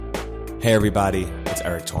Hey everybody, it's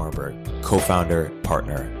Eric Torenberg, co-founder,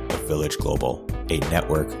 partner of Village Global, a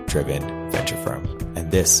network-driven venture firm.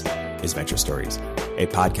 And this is Venture Stories, a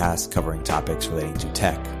podcast covering topics relating to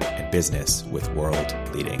tech and business with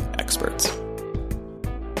world-leading experts.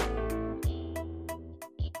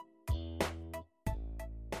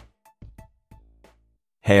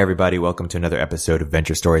 Hey everybody, welcome to another episode of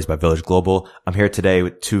Venture Stories by Village Global. I'm here today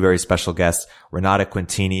with two very special guests, Renata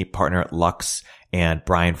Quintini, partner at Lux, and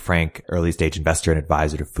Brian Frank, early stage investor and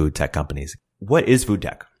advisor to food tech companies. What is food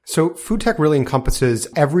tech? So food tech really encompasses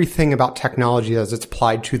everything about technology as it's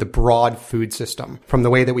applied to the broad food system, from the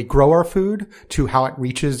way that we grow our food to how it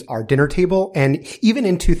reaches our dinner table, and even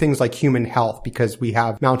into things like human health, because we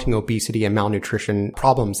have mounting obesity and malnutrition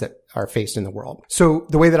problems that are faced in the world. So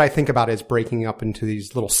the way that I think about it is breaking up into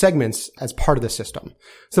these little segments as part of the system.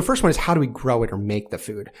 So the first one is, how do we grow it or make the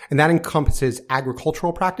food? And that encompasses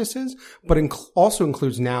agricultural practices, but also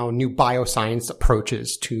includes now new bioscience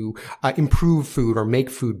approaches to improve food or make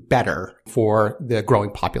food better for the growing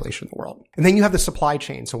population of the world. And then you have the supply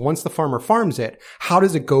chain. So once the farmer farms it, how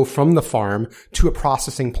does it go from the farm to a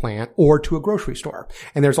processing plant or to a grocery store?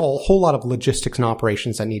 And there's a whole lot of logistics and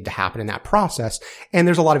operations that need to happen in that process. And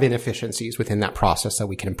there's a lot of inefficiencies within that process that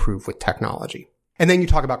we can improve with technology. And then you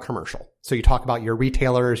talk about commercial. So you talk about your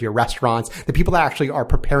retailers, your restaurants, the people that actually are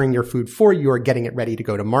preparing your food for you or getting it ready to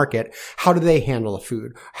go to market. How do they handle the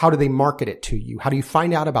food? How do they market it to you? How do you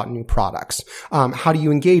find out about new products? How do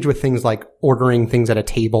you engage with things like ordering things at a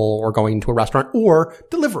table or going to a restaurant, or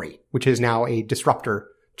delivery, which is now a disruptor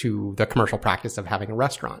to the commercial practice of having a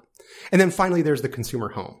restaurant? And then finally, there's the consumer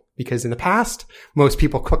home. Because in the past, most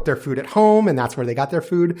people cooked their food at home and that's where they got their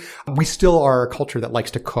food. We still are a culture that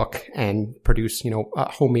likes to cook and produce,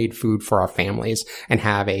 homemade food for our families and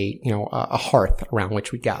have a hearth around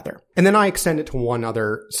which we gather. And then I extend it to one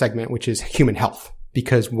other segment, which is human health.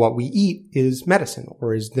 Because what we eat is medicine,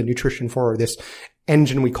 or is the nutrition for this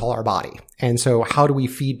engine we call our body. And so how do we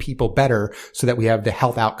feed people better so that we have the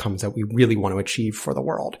health outcomes that we really want to achieve for the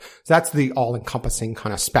world? So that's the all-encompassing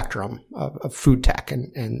kind of spectrum of food tech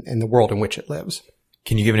and the world in which it lives.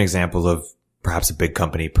 Can you give an example of perhaps a big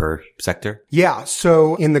company per sector? Yeah.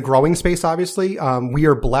 So in the growing space, obviously, we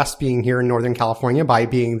are blessed being here in Northern California by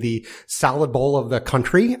being the salad bowl of the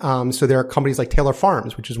country. So there are companies like Taylor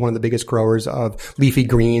Farms, which is one of the biggest growers of leafy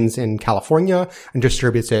greens in California and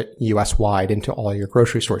distributes it US wide into all your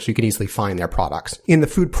grocery stores. So you can easily find their products. In the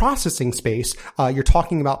food processing space, you're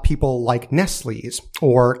talking about people like Nestle's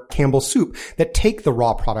or Campbell's Soup that take the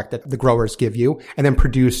raw product that the growers give you and then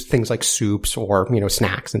produce things like soups or,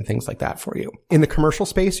 snacks and things like that for you. In the commercial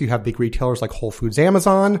space, you have big retailers like Whole Foods,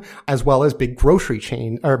 Amazon, as well as big grocery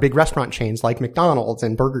chain or big restaurant chains like McDonald's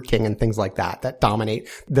and Burger King and things like that dominate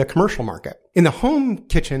the commercial market. In the home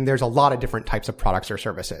kitchen, there's a lot of different types of products or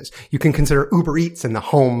services. You can consider Uber Eats in the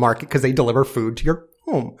home market because they deliver food to your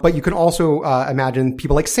home. But you can also imagine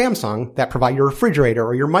people like Samsung that provide your refrigerator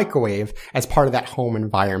or your microwave as part of that home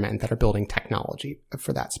environment that are building technology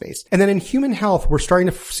for that space. And then in human health, we're starting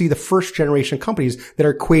to see the first generation companies that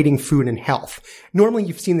are equating food and health. Normally,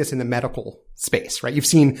 you've seen this in the medical space, right? You've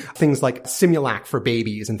seen things like Similac for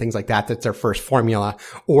babies and things like that. That's their first formula.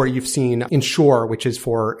 Or you've seen Ensure, which is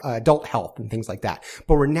for adult health and things like that.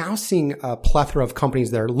 But we're now seeing a plethora of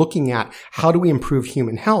companies that are looking at how do we improve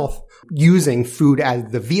human health using food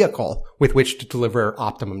as the vehicle with which to deliver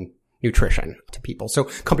optimum nutrition to people. So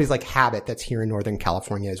companies like Habit, that's here in Northern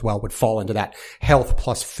California as well, would fall into that health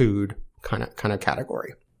plus food kind of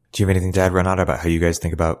category. Do you have anything to add, Renata, about how you guys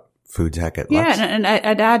think about food tech at Lux? Yeah, and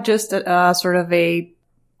I'd add just sort of a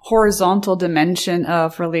horizontal dimension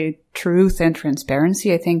of really truth and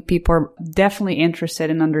transparency. I think people are definitely interested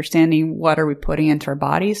in understanding what are we putting into our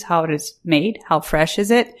bodies, how it is made, how fresh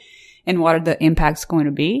is it, and what are the impacts going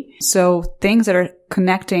to be. So things that are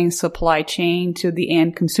connecting supply chain to the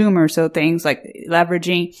end consumer. So things like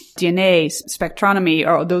leveraging DNA, spectronomy,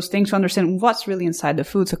 or those things to understand what's really inside the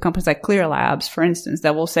food. So companies like Clear Labs, for instance,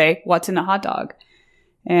 that will say, what's in a hot dog?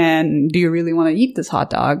 And do you really want to eat this hot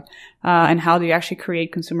dog? And how do you actually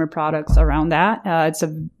create consumer products around that? It's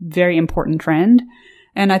a very important trend.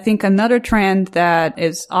 And I think another trend that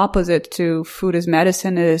is opposite to food as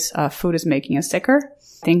medicine is food is making us sicker.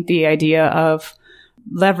 I think the idea of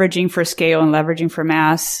leveraging for scale and leveraging for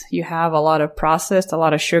mass, you have a lot of processed, a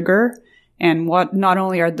lot of sugar. And what not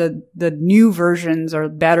only are the new versions or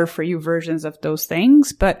better for you versions of those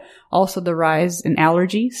things, but also the rise in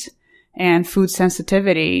allergies and food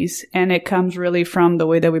sensitivities. And it comes really from the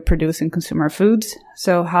way that we produce and consume our foods.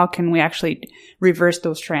 So how can we actually reverse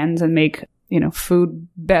those trends and make, food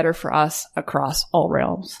better for us across all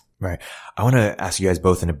realms? Right. I want to ask you guys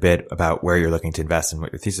both in a bit about where you're looking to invest and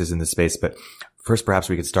what your thesis is in this space. But first, perhaps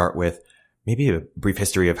we could start with maybe a brief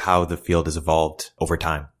history of how the field has evolved over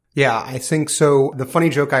time. Yeah, I think so. The funny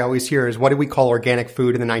joke I always hear is, what did we call organic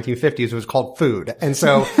food in the 1950s? It was called food. And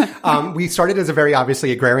so, we started as a very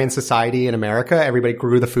obviously agrarian society in America. Everybody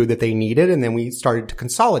grew the food that they needed. And then we started to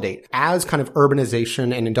consolidate. As kind of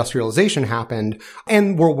urbanization and industrialization happened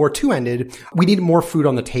and World War II ended, we needed more food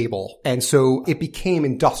on the table. And so it became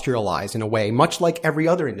industrialized in a way, much like every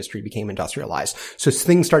other industry became industrialized. So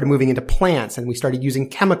things started moving into plants and we started using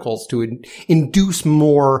chemicals to induce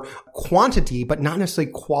more quantity, but not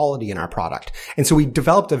necessarily quality in our product. And so we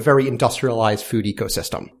developed a very industrialized food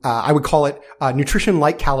ecosystem. I would call it nutrition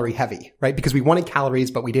light, calorie heavy, right? Because we wanted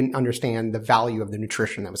calories, but we didn't understand the value of the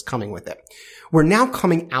nutrition that was coming with it. We're now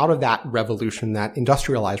coming out of that revolution, that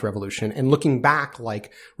industrialized revolution, and looking back,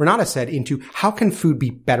 like Renata said, into how can food be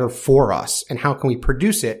better for us and how can we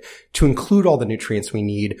produce it to include all the nutrients we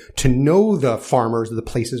need, to know the farmers, the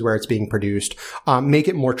places where it's being produced, make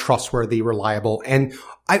it more trustworthy, reliable. And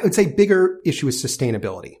I would say bigger issue is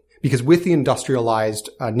sustainability. Because with the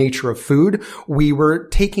industrialized nature of food, we were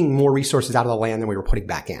taking more resources out of the land than we were putting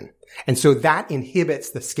back in. And so that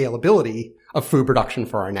inhibits the scalability of food production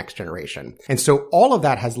for our next generation. And so all of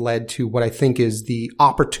that has led to what I think is the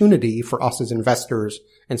opportunity for us as investors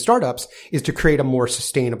and startups is to create a more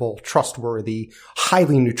sustainable, trustworthy,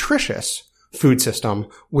 highly nutritious food system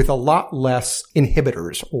with a lot less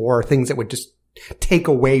inhibitors or things that would just take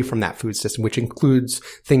away from that food system, which includes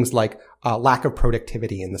things like lack of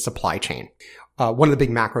productivity in the supply chain. One of the big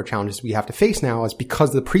macro challenges we have to face now is because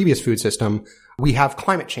of the previous food system, we have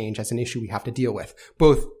climate change as an issue we have to deal with.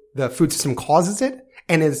 Both the food system causes it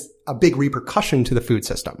and is a big repercussion to the food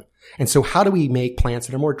system. And so how do we make plants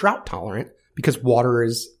that are more drought tolerant? Because water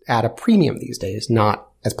is at a premium these days, not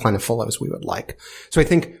as plentiful as we would like. So I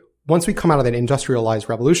think once we come out of that industrialized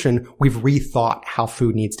revolution, we've rethought how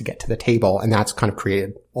food needs to get to the table. And that's kind of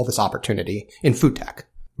created all this opportunity in food tech.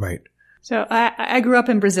 Right. So I grew up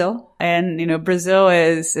in Brazil, and, you know, Brazil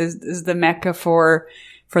is the mecca for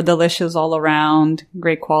delicious all around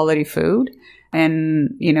great quality food.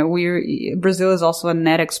 And, you know, Brazil is also a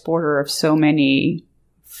net exporter of so many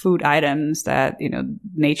food items that, you know,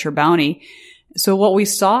 nature bounty. So what we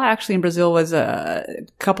saw actually in Brazil was a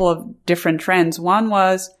couple of different trends. One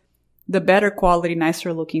was the better quality,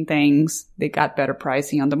 nicer looking things. They got better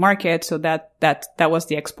pricing on the market. So that was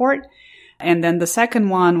the export. And then the second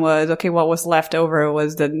one was, okay, what was left over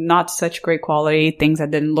was the not such great quality, things that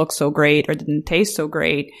didn't look so great or didn't taste so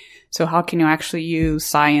great. So how can you actually use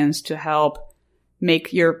science to help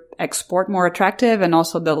make your export more attractive and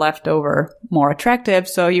also the leftover more attractive?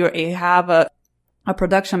 So you have a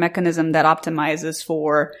production mechanism that optimizes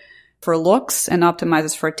for looks and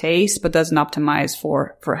optimizes for taste, but doesn't optimize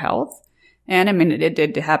for health. And I mean, it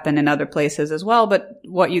did happen in other places as well. But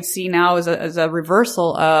what you'd see now is a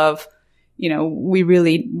reversal of, you know, we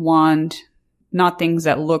really want not things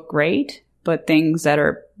that look great, but things that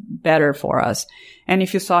are better for us. And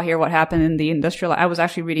if you saw here what happened in the industrial, I was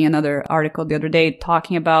actually reading another article the other day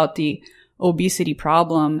talking about the obesity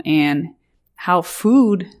problem and how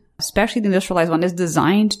food, especially the industrialized one, is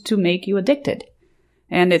designed to make you addicted.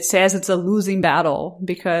 And it says it's a losing battle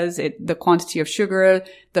because the quantity of sugar,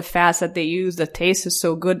 the fats that they use, the taste is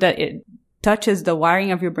so good that it touches the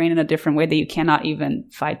wiring of your brain in a different way that you cannot even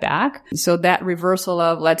fight back. So that reversal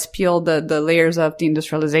of let's peel the layers of the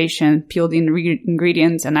industrialization, peel the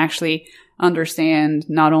ingredients, and actually understand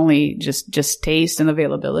not only just taste and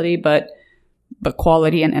availability, but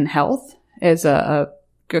quality and health is a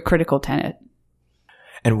critical tenet.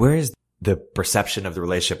 And where is the perception of the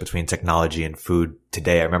relationship between technology and food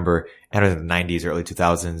today? I remember in the 90s, early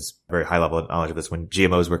 2000s, very high level of knowledge of this, when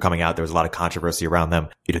GMOs were coming out, there was a lot of controversy around them.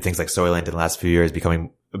 You know, things like Soylent in the last few years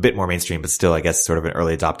becoming a bit more mainstream, but still, I guess, sort of an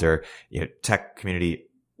early adopter, you know, tech community.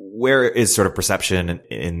 Where is sort of perception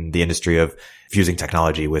in the industry of fusing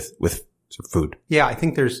technology with food? Yeah, I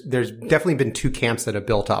think there's definitely been two camps that have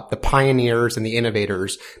built up, the pioneers and the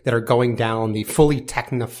innovators that are going down the fully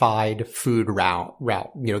technified food route,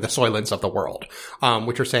 you know, the Soylents of the world,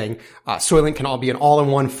 which are saying, Soylent can all be an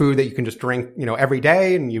all-in-one food that you can just drink, you know, every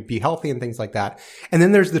day and you'd be healthy and things like that. And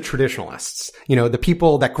then there's the traditionalists, you know, the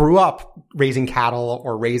people that grew up raising cattle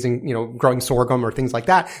or raising, you know, growing sorghum or things like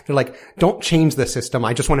that. They're like, don't change the system.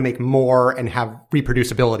 I just want to make more and have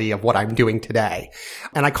reproducibility of what I'm doing today.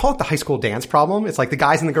 And I call it the high school dance problem. It's like the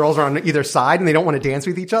guys and the girls are on either side and they don't want to dance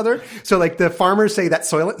with each other. So like the farmers say that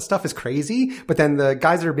Soylent stuff is crazy, but then the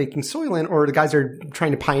guys that are making Soylent or the guys that are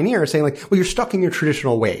trying to pioneer are saying like, well, you're stuck in your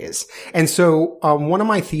traditional ways. And so one of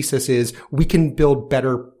my thesis is we can build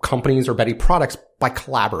better companies or better products by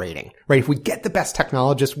collaborating, right? If we get the best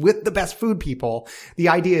technologists with the best food people, the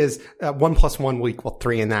idea is 1 + 1 will equal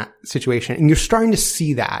 3 in that situation. And you're starting to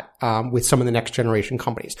see that with some of the next generation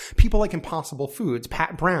companies. People like Impossible Foods,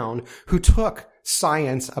 Pat Brown, who took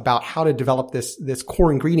science about how to develop this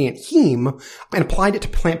core ingredient heme and applied it to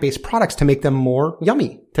plant-based products to make them more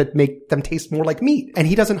yummy, to make them taste more like meat. And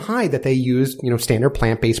he doesn't hide that they use, standard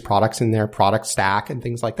plant-based products in their product stack and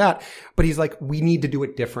things like that. But he's like, we need to do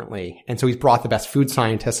it differently. And so he's brought the best food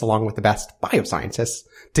scientists along with the best bioscientists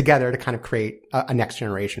together to kind of create a next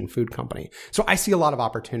generation food company. So I see a lot of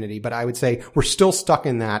opportunity, but I would say we're still stuck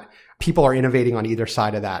in that people are innovating on either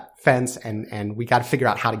side of that fence, and we got to figure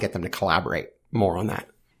out how to get them to collaborate more on that.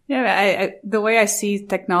 Yeah, the way I see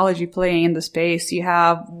technology playing in the space, you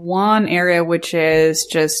have one area which is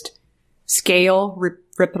just scale,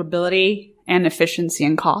 repeatability, and efficiency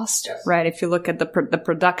and cost, yes. Right? If you look at the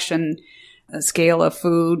production scale of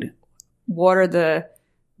food, what are the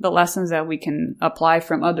lessons that we can apply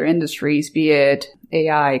from other industries, be it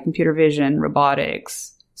AI, computer vision,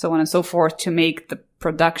 robotics, so on and so forth, to make the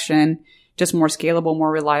production just more scalable, more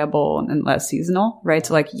reliable, and less seasonal, right?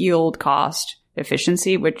 So like yield, cost,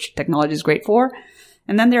 efficiency, which technology is great for.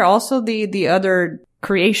 And then there are also the other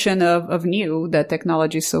creation of new that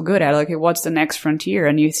technology is so good at. Like, okay, what's the next frontier?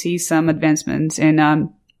 And you see some advancements in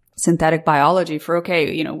synthetic biology for,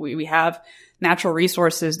 we have natural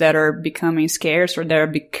resources that are becoming scarce or that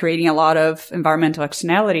are creating a lot of environmental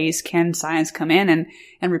externalities. Can science come in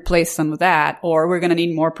and replace some of that? Or we're going to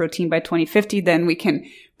need more protein by 2050 than we can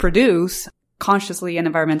produce consciously and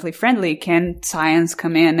environmentally friendly. Can science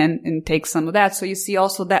come in and take some of that? So you see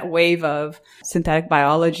also that wave of synthetic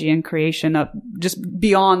biology and creation of just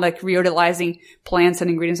beyond like reutilizing plants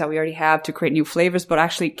and ingredients that we already have to create new flavors, but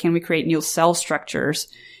actually can we create new cell structures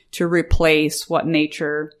to replace what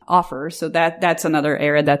nature offers? So that's another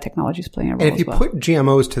area that technology is playing a role. And if you put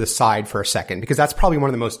GMOs to the side for a second, because that's probably one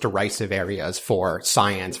of the most derisive areas for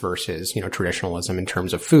science versus, traditionalism in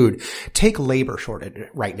terms of food, take labor shortage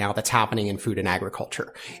right now that's happening in food and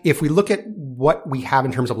agriculture. If we look at what we have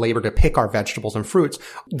in terms of labor to pick our vegetables and fruits,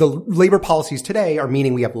 the labor policies today are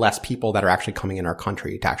meaning we have less people that are actually coming in our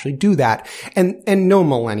country to actually do that. And no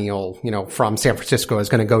millennial, from San Francisco is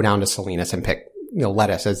going to go down to Salinas and pick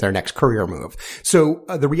lettuce as their next career move. So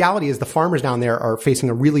the reality is the farmers down there are facing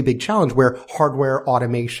a really big challenge where hardware,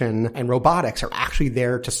 automation, and robotics are actually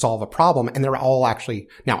there to solve a problem, and they're all actually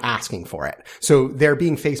now asking for it. So they're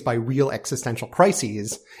being faced by real existential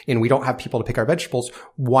crises, and we don't have people to pick our vegetables.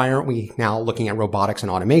 Why aren't we now looking at robotics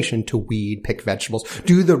and automation to weed, pick vegetables,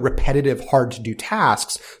 do the repetitive, hard-to-do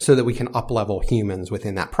tasks so that we can up-level humans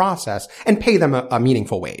within that process and pay them a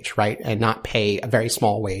meaningful wage, right? And not pay a very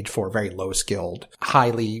small wage for very low-skilled,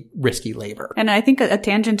 highly risky labor. And I think a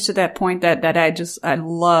tangent to that point that I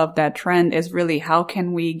love that trend is really how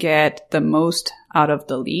can we get the most out of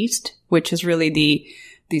the least, which is really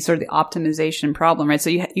the sort of the optimization problem, right? So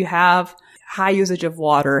you have high usage of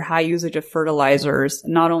water, high usage of fertilizers,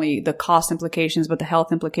 not only the cost implications, but the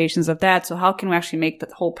health implications of that. So how can we actually make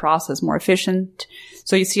the whole process more efficient?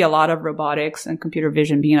 So you see a lot of robotics and computer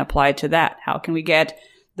vision being applied to that. How can we get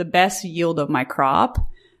the best yield of my crop?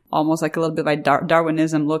 Almost like a little bit like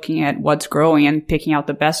Darwinism, looking at what's growing and picking out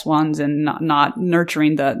the best ones and not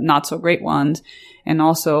nurturing the not so great ones. And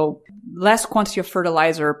also less quantity of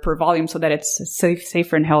fertilizer per volume so that it's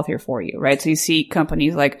safer and healthier for you, right? So you see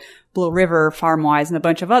companies like Blue River, FarmWise, and a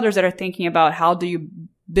bunch of others that are thinking about how do you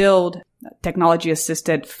build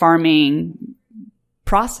technology-assisted farming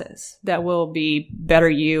process that will be better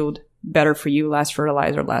yield, better for you, less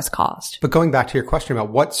fertilizer, less cost. But going back to your question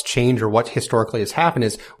about what's changed or what historically has happened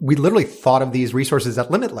is we literally thought of these resources as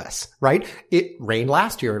limitless, right? It rained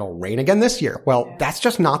last year. It'll rain again this year. Well, that's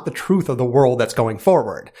just not the truth of the world that's going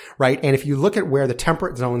forward, right? And if you look at where the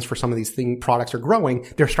temperate zones for some of these products are growing,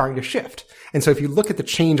 they're starting to shift. And so if you look at the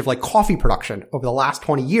change of like coffee production over the last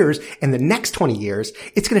 20 years and the next 20 years,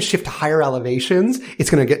 it's going to shift to higher elevations. It's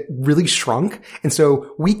going to get really shrunk. And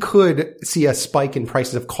so we could see a spike in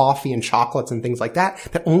prices of coffee and chocolates and things like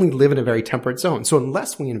that only live in a very temperate zone. So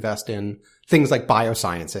unless we invest in things like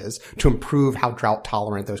biosciences to improve how drought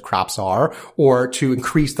tolerant those crops are, or to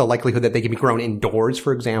increase the likelihood that they can be grown indoors,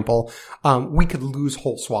 for example, we could lose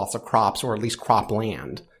whole swaths of crops, or at least crop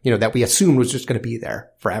land, that we assumed was just going to be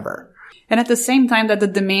there forever. And at the same time that the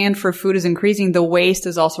demand for food is increasing, the waste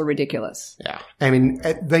is also ridiculous. Yeah. I mean,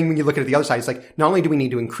 then when you look at it the other side, it's like, not only do we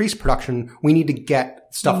need to increase production, we need to get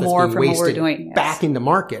stuff that's more being from what we're wasted doing, yes. back into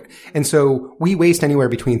market. And so we waste anywhere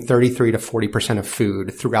between 33 to 40% of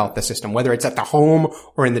food throughout the system, whether it's at the home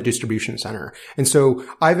or in the distribution center. And so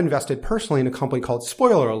I've invested personally in a company called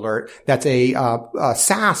Spoiler Alert that's a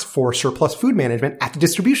SaaS for surplus food management at the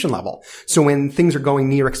distribution level. So when things are going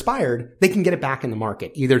near expired, they can get it back in the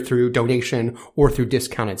market, either through donation or through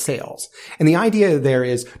discounted sales. And the idea there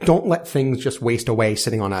is don't let things just waste away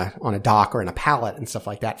sitting on a dock or in a pallet and stuff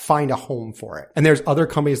like that. Find a home for it. And there's other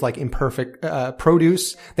companies like Imperfect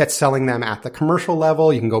Produce that's selling them at the commercial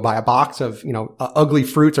level. You can go buy a box of, ugly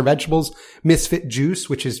fruits or vegetables. Misfit Juice,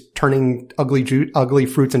 which is turning ugly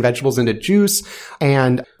fruits and vegetables into juice.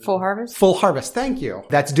 And Full Harvest? Full Harvest. Thank you.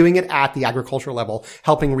 That's doing it at the agricultural level,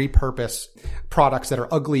 helping repurpose products that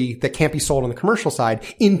are ugly that can't be sold on the commercial side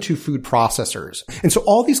into food processors. And so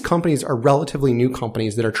all these companies are relatively new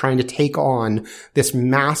companies that are trying to take on this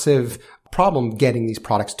massive problem getting these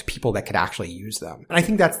products to people that could actually use them. And I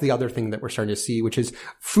think that's the other thing that we're starting to see, which is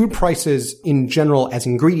food prices in general as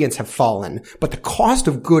ingredients have fallen, but the cost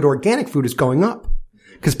of good organic food is going up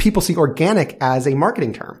because people see organic as a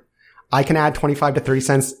marketing term. I can add 25 to 30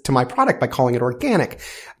 cents to my product by calling it organic.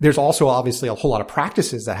 There's also obviously a whole lot of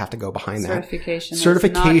practices that have to go behind that.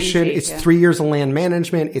 Certification. It's 3 years of land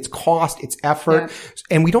management. It's cost. It's effort. Yeah.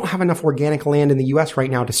 And we don't have enough organic land in the US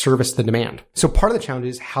right now to service the demand. So part of the challenge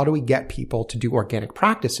is how do we get people to do organic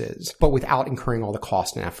practices, but without incurring all the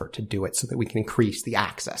cost and effort to do it so that we can increase the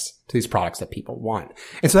access to these products that people want.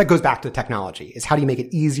 And so that goes back to the technology is how do you make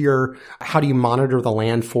it easier? How do you monitor the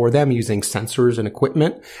land for them using sensors and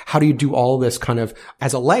equipment? How do you do all of this kind of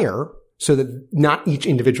as a layer so that not each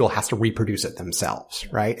individual has to reproduce it themselves,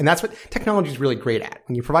 right? And that's what technology is really great at.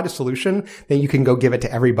 When you provide a solution, then you can go give it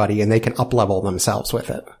to everybody and they can up-level themselves with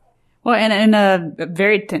it. Well, and a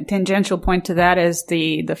very tangential point to that is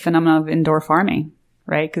the phenomenon of indoor farming,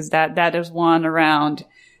 right? Because that is one around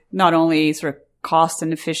not only sort of cost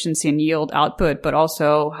and efficiency and yield output, but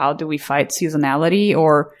also how do we fight seasonality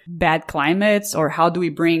or bad climates, or how do we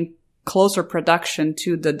bring closer production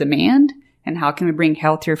to the demand, and how can we bring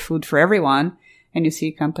healthier food for everyone? And you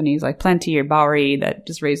see companies like Plenty or Bowery that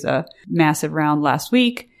just raised a massive round last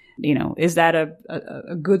week. Is that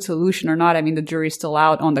a good solution or not? I mean, the jury's still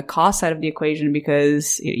out on the cost side of the equation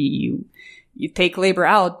because you take labor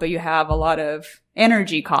out, but you have a lot of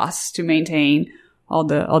energy costs to maintain all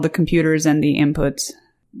the computers and the inputs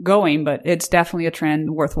going. But it's definitely a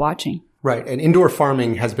trend worth watching. Right. And indoor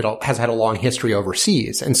farming has had a long history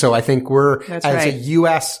overseas. And so I think we're, a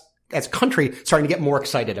U.S., as a country, starting to get more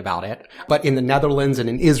excited about it. But in the Netherlands and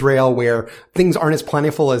in Israel, where things aren't as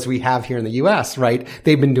plentiful as we have here in the U.S., right?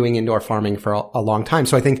 They've been doing indoor farming for a long time.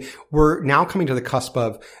 So I think we're now coming to the cusp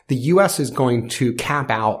of the U.S. is going to cap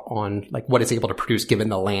out on like what it's able to produce given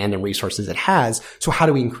the land and resources it has. So how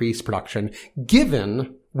do we increase production?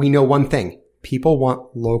 Given we know one thing, people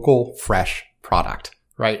want local, fresh product.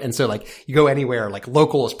 Right. And so like you go anywhere, like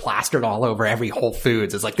local is plastered all over every Whole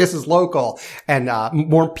Foods. It's like, this is local. And,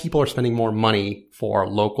 more people are spending more money for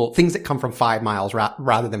local things that come from 5 miles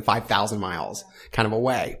rather than 5,000 miles kind of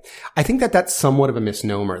away. I think that that's somewhat of a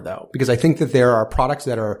misnomer though, because I think that there are products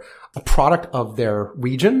that are a product of their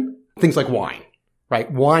region, things like wine.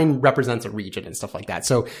 Right? Wine represents a region and stuff like that.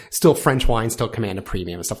 So still French wine still command a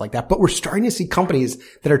premium and stuff like that. But we're starting to see companies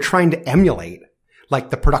that are trying to emulate like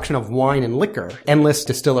the production of wine and liquor. Endless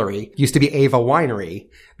Distillery used to be Ava Winery.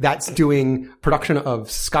 That's doing production of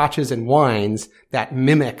scotches and wines that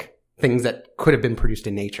mimic things that could have been produced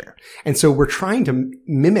in nature. And so we're trying to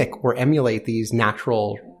mimic or emulate these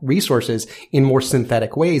natural resources in more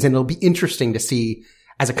synthetic ways. And it'll be interesting to see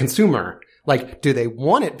as a consumer, like, do they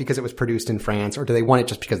want it because it was produced in France, or do they want it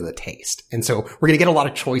just because of the taste? And so we're going to get a lot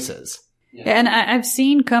of choices. Yeah, and I've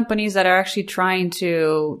seen companies that are actually trying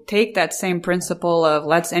to take that same principle of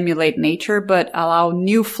let's emulate nature, but allow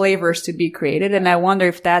new flavors to be created. And I wonder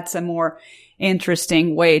if that's a more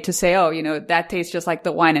interesting way to say, that tastes just like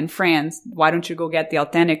the wine in France. Why don't you go get the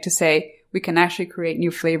authentic, to say we can actually create new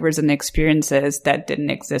flavors and experiences that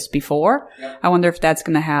didn't exist before. Yeah. I wonder if that's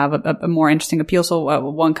going to have a more interesting appeal. So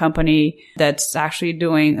one company that's actually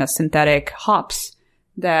doing a synthetic hops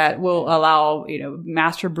that will allow,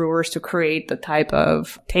 master brewers to create the type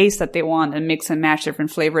of taste that they want and mix and match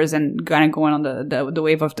different flavors, and kind of going on the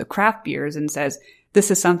wave of the craft beers, and says,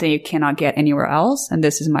 this is something you cannot get anywhere else. And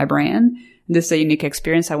this is my brand. This is a unique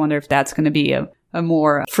experience. I wonder if that's going to be a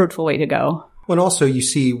more fruitful way to go. Well, and also you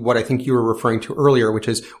see what I think you were referring to earlier, which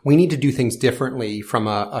is we need to do things differently from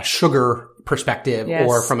a sugar perspective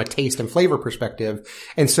or from a taste and flavor perspective.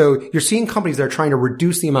 And so you're seeing companies that are trying to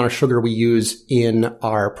reduce the amount of sugar we use in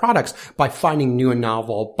our products by finding new and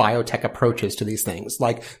novel biotech approaches to these things.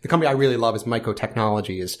 Like the company I really love is Myco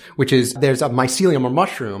Technologies, which is there's a mycelium or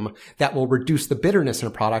mushroom that will reduce the bitterness in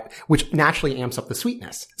a product, which naturally amps up the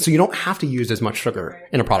sweetness. So you don't have to use as much sugar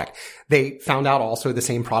in a product. They found out also the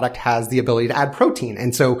same product has the ability to add protein.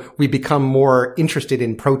 And so we become more interested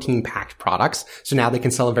in protein packed products. So now they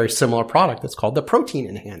can sell a very similar product that's called the protein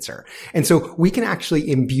enhancer. And so we can actually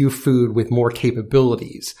imbue food with more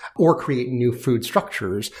capabilities or create new food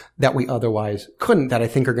structures that we otherwise couldn't, that I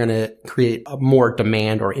think are going to create a more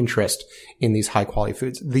demand or interest in these high quality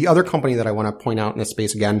foods. The other company that I want to point out in this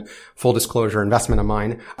space, again, full disclosure investment of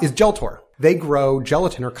mine, is Geltor. They grow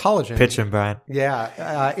gelatin or collagen. Pitch them, Brian.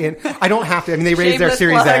 Yeah. I don't have to. I mean, they raised their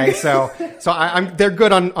Series A, so they're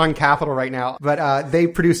good on capital right now. But they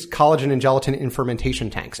produce collagen and gelatin in fermentation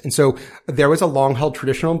tanks. And so there was a long held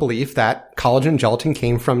traditional belief that collagen and gelatin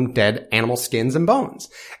came from dead animal skins and bones.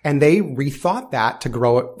 And they rethought that to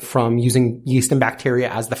grow it from using yeast and bacteria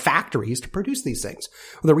as the factories to produce these things.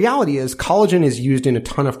 Well, the reality is collagen is used in a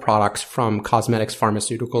ton of products from cosmetics,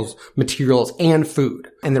 pharmaceuticals, materials, and food.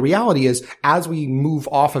 And the reality is, as we move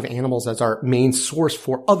off of animals as our main source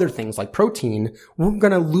for other things like protein, we're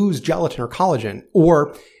going to lose gelatin or collagen.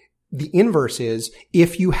 Or the inverse is,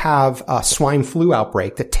 if you have a swine flu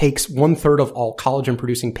outbreak that takes 1/3 of all collagen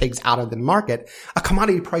producing pigs out of the market, a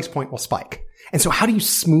commodity price point will spike. And so how do you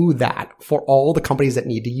smooth that for all the companies that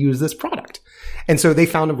need to use this product? And so they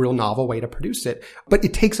found a real novel way to produce it, but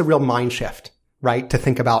it takes a real mind shift, right? To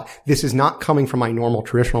think about, this is not coming from my normal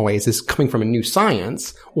traditional ways. This is coming from a new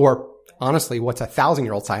science, or honestly, what's a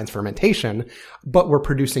 1,000-year-old science, fermentation, but we're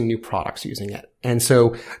producing new products using it. And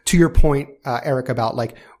so to your point, Eric, about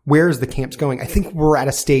like, where's the camps going? I think we're at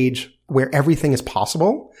a stage where everything is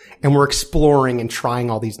possible and we're exploring and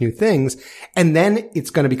trying all these new things. And then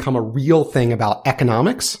it's going to become a real thing about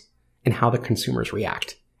economics and how the consumers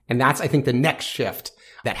react. And that's, I think, the next shift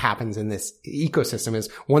that happens in this ecosystem is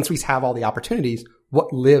once we have all the opportunities,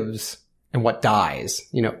 what lives and what dies,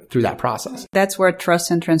 through that process. That's where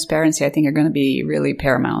trust and transparency, I think, are going to be really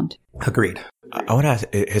paramount. Agreed. I want to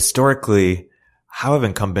ask, historically, how have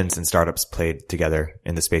incumbents and startups played together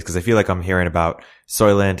in the space? Because I feel like I'm hearing about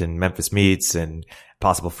Soylent and Memphis Meats and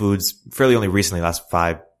Possible Foods fairly only recently, last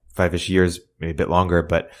five-ish years, maybe a bit longer.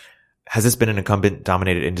 But has this been an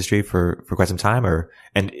incumbent-dominated industry for quite some time?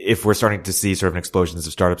 And if we're starting to see sort of an explosion of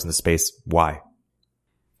startups in the space, why?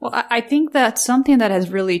 Well, I think that something that has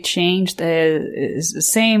really changed is the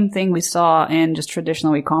same thing we saw in just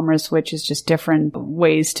traditional e-commerce, which is just different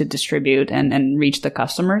ways to distribute and reach the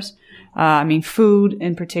customers. Food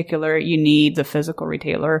in particular, you need the physical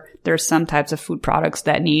retailer. There's some types of food products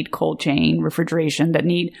that need cold chain refrigeration, that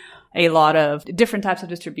need a lot of different types of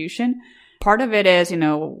distribution. Part of it is,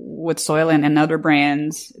 with Soylent and other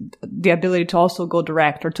brands, the ability to also go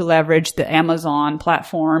direct or to leverage the Amazon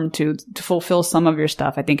platform to fulfill some of your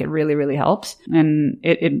stuff. I think it really, really helps. And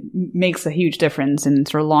it makes a huge difference in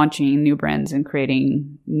sort of launching new brands and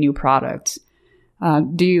creating new products.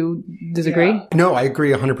 Do you disagree? Yeah. No, I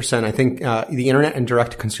agree 100%. I think the internet and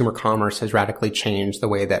direct to consumer commerce has radically changed the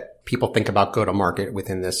way that people think about go to market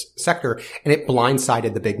within this sector, and it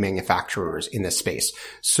blindsided the big manufacturers in this space.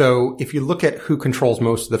 So if you look at who controls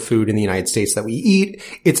most of the food in the United States that we eat,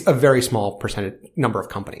 it's a very small percentage number of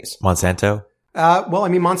companies. Monsanto?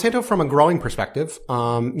 Monsanto from a growing perspective,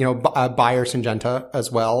 Bayer, Syngenta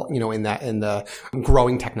as well, in the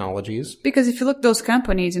growing technologies. Because if you look at those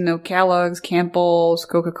companies, Kellogg's, Campbell's,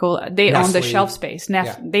 Coca-Cola, they Nestle, own the shelf space.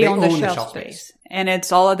 They own the shelf space. And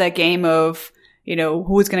it's all of that game of,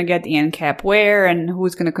 who's going to get the end cap where and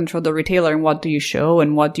who's going to control the retailer and what do you show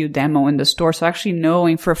and what do you demo in the store. So actually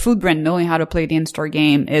knowing, for a food brand, knowing how to play the in-store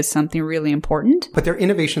game is something really important. But their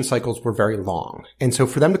innovation cycles were very long. And so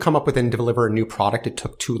for them to come up with and deliver a new product, it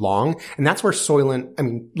took too long. And that's where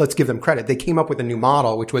Soylent, let's give them credit. They came up with a new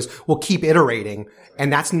model, which was, we'll keep iterating.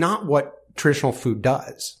 And that's not what traditional food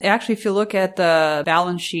does. Actually, if you look at the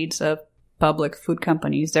balance sheets of public food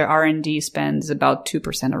companies, their R&D spends about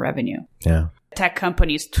 2% of revenue. Yeah. Tech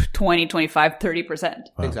companies, 20, 25, 30%.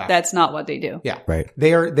 Wow. Exactly. That's not what they do. Yeah. Right.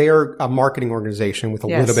 They are a marketing organization with a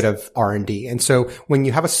little bit of R&D. And so when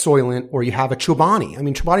you have a Soylent or you have a Chobani,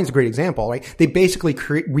 Chobani is a great example, right? They basically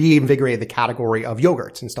reinvigorated the category of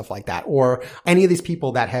yogurts and stuff like that. Or any of these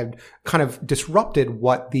people that had kind of disrupted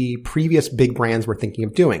what the previous big brands were thinking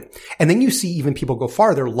of doing. And then you see even people go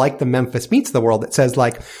farther, like the Memphis Meats of the world, that says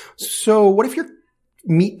like, so what if your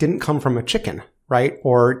meat didn't come from a chicken? right?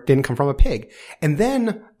 Or didn't come from a pig. And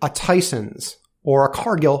then a Tyson's or a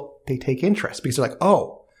Cargill, they take interest because they're like,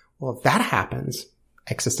 oh, well, if that happens,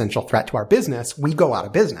 existential threat to our business, we go out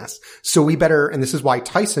of business. So we better, and this is why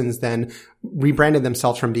Tyson's then rebranded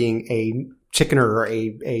themselves from being a chicken or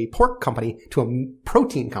a pork company to a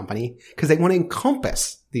protein company because they want to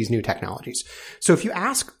encompass these new technologies. So if you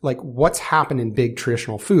ask like what's happened in big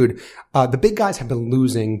traditional food, the big guys have been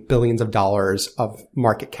losing billions of dollars of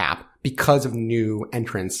market cap because of new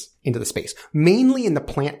entrants into the space, mainly in the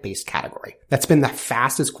plant-based category. That's been the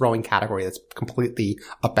fastest growing category that's completely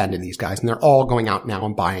upended these guys. And they're all going out now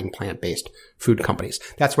and buying plant-based food companies.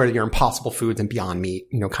 That's where your Impossible Foods and Beyond Meat,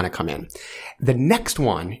 kind of come in. The next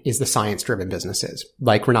one is the science-driven businesses.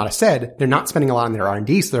 Like Renata said, they're not spending a lot on their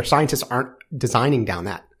R&D, so their scientists aren't designing down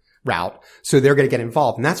that route. So they're going to get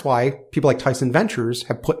involved. And that's why people like Tyson Ventures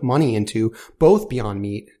have put money into both Beyond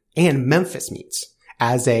Meat and Memphis Meats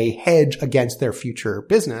as a hedge against their future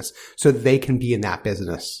business so that they can be in that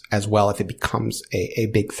business as well if it becomes a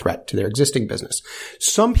big threat to their existing business.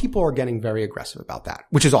 Some people are getting very aggressive about that,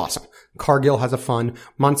 which is awesome. Cargill has a fund.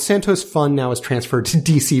 Monsanto's fund now is transferred to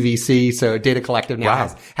DCVC, so Data Collective now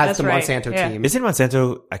has the right. Monsanto team. Isn't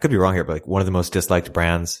Monsanto, I could be wrong here, but like one of the most disliked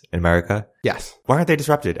brands in America? Yes. Why aren't they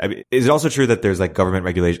disrupted? I mean, is it also true that there's like government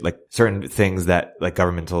regulation, like certain things that like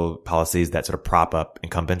governmental policies that sort of prop up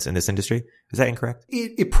incumbents in this industry? Is that incorrect?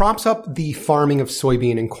 It props up the farming of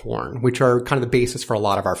soybean and corn, which are kind of the basis for a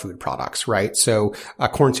lot of our food products, right? So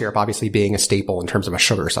corn syrup obviously being a staple in terms of a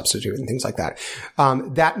sugar substitute and things like that.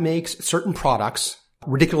 That makes certain products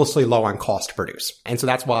ridiculously low on cost to produce. And so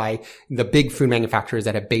that's why the big food manufacturers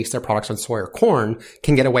that have based their products on soy or corn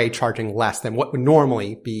can get away charging less than what would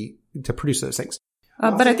normally be to produce those things.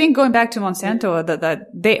 But I think going back to Monsanto, that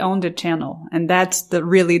they own the channel, and that's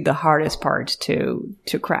really the hardest part to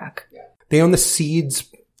crack. They own the seeds,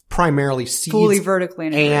 primarily seeds. Fully vertically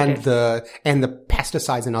integrated. And the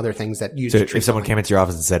pesticides and other things that use. So if someone came into your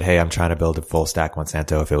office and said, hey, I'm trying to build a full stack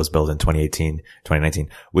Monsanto, if it was built in 2018, 2019,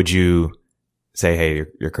 would you say, hey,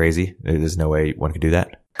 you're crazy? There's no way one could do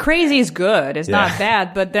that? Crazy is good. It's not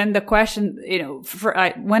bad. But then the question,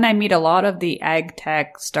 when I meet a lot of the ag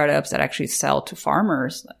tech startups that actually sell to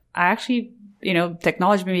farmers, I actually,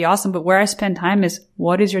 technology may be awesome, but where I spend time is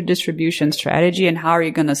what is your distribution strategy and how are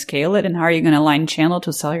you going to scale it and how are you going to align channel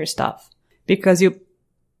to sell your stuff? Because you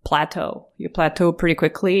plateau pretty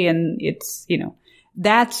quickly. And it's,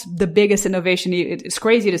 that's the biggest innovation. It's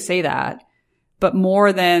crazy to say that. But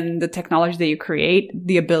more than the technology that you create,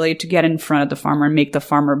 the ability to get in front of the farmer and make the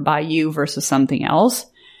farmer buy you versus something else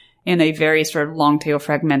in a very sort of long tail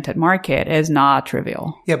fragmented market is not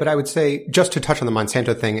trivial. Yeah, but I would say just to touch on the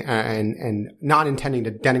Monsanto thing and not intending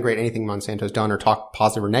to denigrate anything Monsanto's done or talk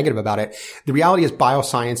positive or negative about it, the reality is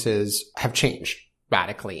biosciences have changed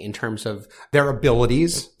radically in terms of their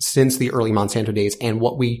abilities since the early Monsanto days and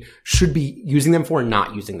what we should be using them for and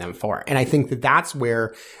not using them for. And I think that that's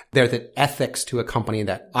where there's the ethics to a company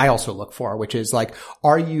that I also look for, which is like,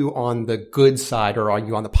 are you on the good side or are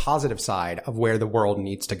you on the positive side of where the world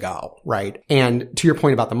needs to go, right? And to your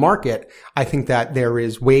point about the market, I think that there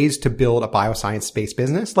is ways to build a bioscience-based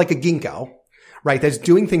business like a Ginkgo, right? That's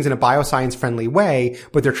doing things in a bioscience friendly way,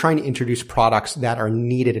 but they're trying to introduce products that are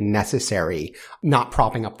needed and necessary, not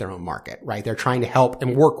propping up their own market, right? They're trying to help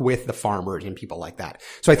and work with the farmers and people like that.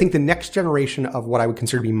 So I think the next generation of what I would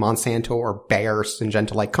consider to be Monsanto or Bayer,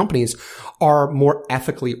 Syngenta-like companies are more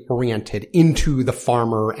ethically oriented into the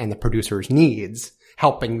farmer and the producer's needs,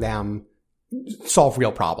 helping them solve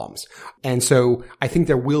real problems. And so I think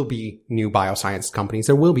there will be new bioscience companies.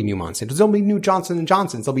 There will be new Monsantos. There'll be new Johnson &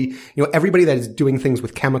 Johnsons. There'll be, everybody that is doing things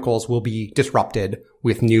with chemicals will be disrupted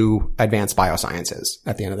with new advanced biosciences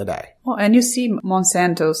at the end of the day. Well, and you see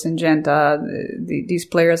Monsanto, Syngenta, these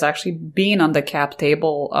players actually being on the cap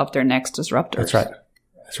table of their next disruptors.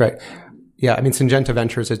 That's right. Yeah, I mean, Syngenta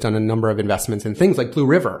Ventures has done a number of investments in things like Blue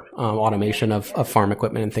River, automation of farm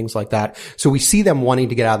equipment and things like that. So we see them wanting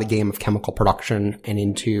to get out of the game of chemical production and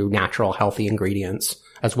into natural, healthy ingredients,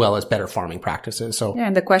 as well as better farming practices. So yeah,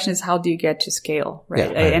 and the question is, how do you get to scale,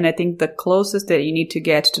 right? Yeah, right. And I think the closest that you need to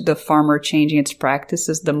get to the farmer changing its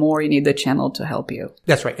practices, the more you need the channel to help you.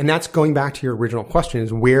 That's right. And that's going back to your original question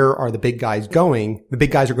is where are the big guys going? The big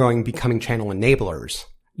guys are going becoming channel enablers,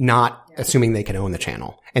 not assuming they can own the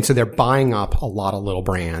channel. And so they're buying up a lot of little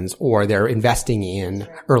brands, or they're investing in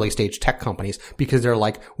early stage tech companies because they're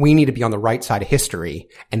like, we need to be on the right side of history.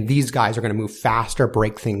 And these guys are going to move faster,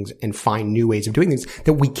 break things, and find new ways of doing things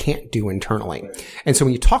that we can't do internally. And so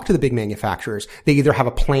when you talk to the big manufacturers, they either have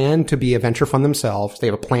a plan to be a venture fund themselves, they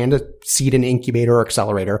have a plan to seed an incubator or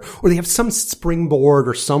accelerator, or they have some springboard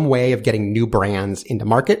or some way of getting new brands into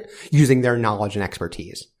market using their knowledge and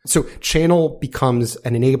expertise. So channel becomes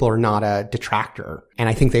an enabler, not a detractor. And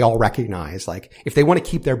I think they all recognize, like, if they want to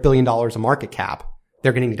keep their $1 billion of market cap,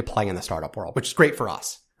 they're going to need to play in the startup world, which is great for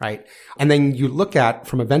us, right? And then you look at,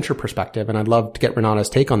 from a venture perspective, and I'd love to get Renata's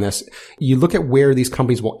take on this, you look at where these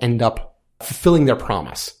companies will end up fulfilling their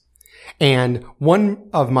promise. And one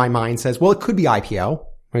of my mind says, well, it could be IPO,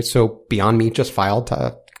 right? So Beyond Meat just filed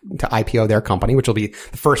to IPO their company, which will be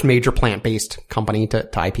the first major plant-based company to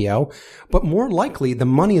IPO. But more likely, the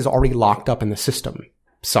money is already locked up in the system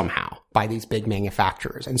somehow by these big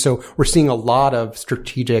manufacturers. And so we're seeing a lot of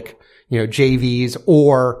strategic, JVs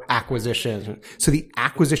or acquisitions. So the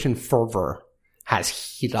acquisition fervor has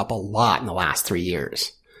heated up a lot in the last 3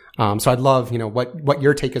 years. So I'd love, what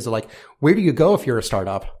your take is, like, where do you go if you're a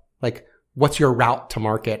startup? Like, what's your route to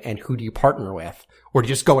market and who do you partner with? Or do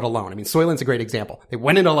you just go it alone? I mean, Soylent's a great example. They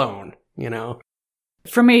went it alone,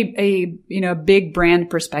 From a big brand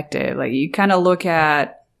perspective, like, you kind of look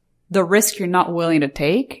at the risk you're not willing to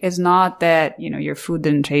take is not that, your food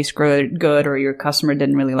didn't taste good or your customer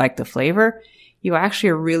didn't really like the flavor. You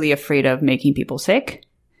actually are really afraid of making people sick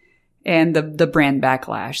and the brand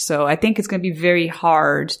backlash. So I think it's going to be very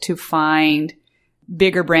hard to find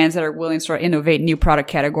bigger brands that are willing to sort of innovate new product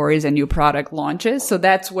categories and new product launches. So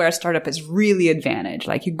that's where a startup is really advantage.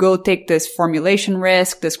 Like, you go take this formulation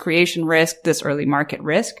risk, this creation risk, this early market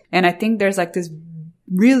risk. And I think there's like this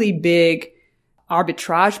really big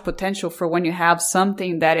arbitrage potential for when you have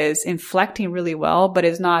something that is inflecting really well, but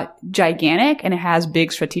is not gigantic and it has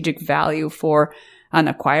big strategic value for an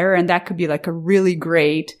acquirer. And that could be like a really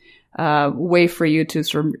great way for you to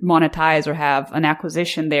sort of monetize or have an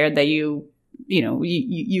acquisition there that you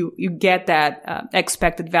get that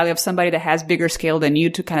expected value of somebody that has bigger scale than you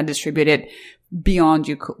to kind of distribute it beyond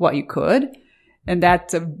what you could. And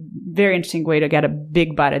that's a very interesting way to get a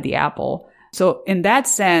big bite of the apple. So in that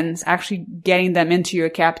sense, actually getting them into your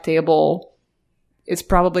cap table is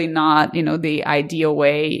probably not, the ideal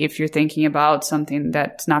way if you're thinking about something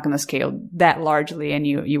that's not going to scale that largely and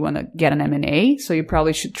you want to get an M&A. So you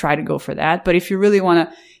probably should try to go for that. But if you really want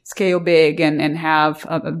to scale big and have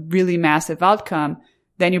a really massive outcome,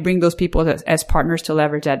 then you bring those people as partners to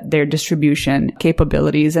leverage their distribution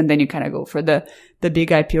capabilities. And then you kind of go for the big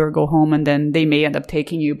IPO or go home, and then they may end up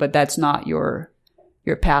taking you, but that's not your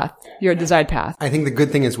path, your desired path. I think the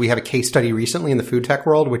good thing is we have a case study recently in the food tech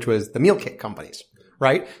world, which was the meal kit companies,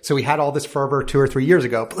 right? So we had all this fervor 2 or 3 years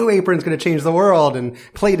ago. Blue Apron's going to change the world and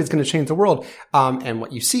Plate is going to change the world. And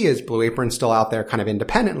what you see is Blue Apron's still out there kind of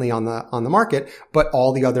independently on the market, but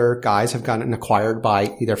all the other guys have gotten acquired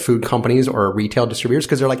by either food companies or retail distributors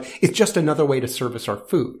because they're like, it's just another way to service our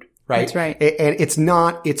food. Right. That's right. And it's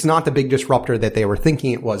not the big disruptor that they were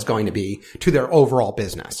thinking it was going to be to their overall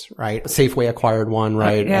business, right? Safeway acquired one,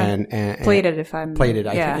 right? Yeah. And Plated, if I'm Plated.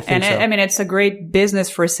 Yeah. I think so. I mean, it's a great business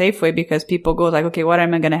for Safeway because people go like, okay, what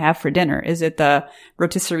am I going to have for dinner? Is it the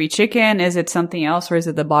rotisserie chicken? Is it something else? Or is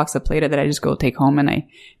it the box of Plated that I just go take home and I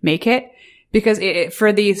make it? Because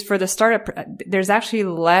for the startup, there's actually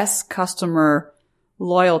less customer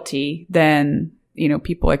loyalty than,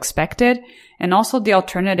 people expected. And also the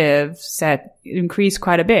alternative set increased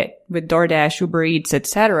quite a bit with DoorDash, Uber Eats,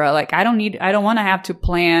 etc. Like, I don't want to have to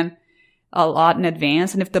plan a lot in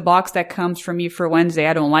advance. And if the box that comes from you for Wednesday,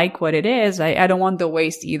 I don't like what it is, I don't want the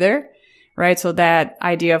waste either. Right. So that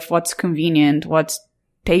idea of what's convenient, what's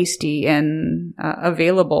tasty and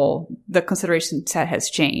available, the consideration set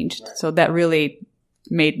has changed. So that really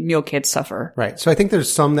made meal kits suffer. Right. So I think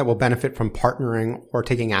there's some that will benefit from partnering or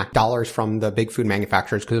taking dollars from the big food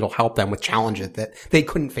manufacturers because it'll help them with challenges that they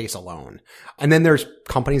couldn't face alone. And then there's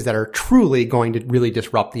companies that are truly going to really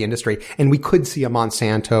disrupt the industry. And we could see a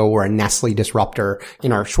Monsanto or a Nestle disruptor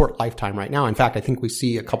in our short lifetime right now. In fact, I think we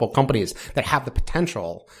see a couple companies that have the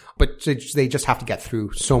potential, but they just have to get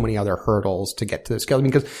through so many other hurdles to get to the scale. I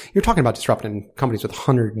mean, because you're talking about disrupting companies with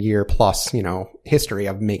 100-year plus, history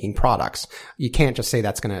of making products. You can't just say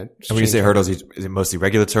that's going to. And when you say hurdles, is it mostly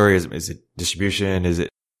regulatory? Is it distribution? Is it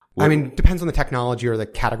I mean, depends on the technology or the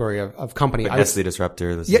category of company. But Nestle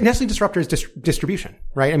Disruptor. Nestle Disruptor is distribution,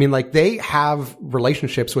 right? I mean, like they have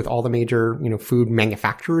relationships with all the major, food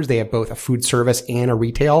manufacturers. They have both a food service and a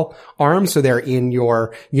retail arm. So they're in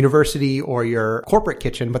your university or your corporate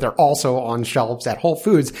kitchen, but they're also on shelves at Whole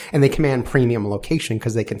Foods, and they command premium location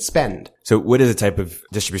because they can spend. So what is a type of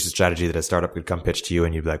distribution strategy that a startup could come pitch to you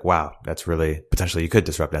and you'd be like, wow, that's really potentially you could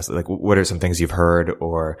disrupt Nestle? Like what are some things you've heard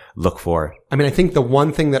or look for? I mean, I think the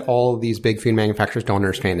one thing that all of these big food manufacturers don't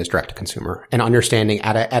understand is direct to consumer, and understanding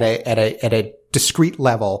at a discrete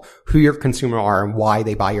level who your consumer are and why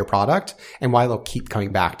they buy your product and why they'll keep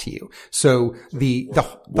coming back to you. So the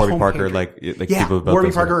Warby Parker, people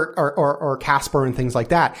Warby Parker or Casper and things like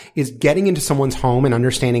that is getting into someone's home and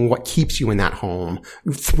understanding what keeps you in that home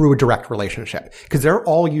through a direct relationship, because they're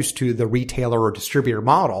all used to the retailer or distributor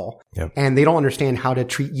model. Yep. And they don't understand how to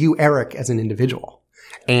treat you, Eric, as an individual.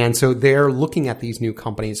 And so they're looking at these new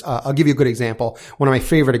companies. I'll give you a good example. One of my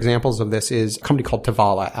favorite examples of this is a company called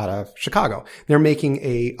Tavala out of Chicago. They're making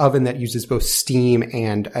a oven that uses both steam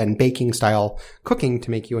and baking style cooking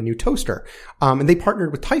to make you a new toaster. And they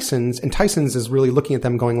partnered with Tyson's, and Tyson's is really looking at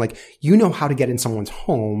them going like, you know how to get in someone's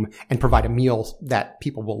home and provide a meal that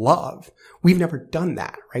people will love. We've never done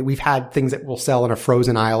that, right? We've had things that will sell in a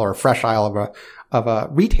frozen aisle or a fresh aisle of a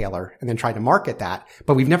retailer and then try to market that,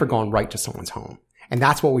 but we've never gone right to someone's home. And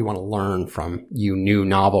that's what we want to learn from you new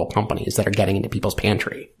novel companies that are getting into people's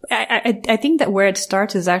pantry. I think that where it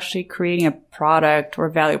starts is actually creating a product or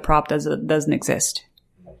value prop that doesn't exist,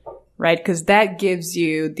 right? Because that gives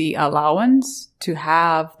you the allowance to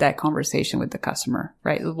have that conversation with the customer,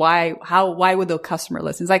 right? Why would the customer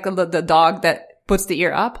listen? It's like the dog that puts the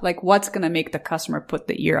ear up. Like, what's going to make the customer put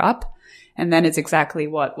the ear up? And then it's exactly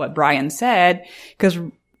what Brian said, because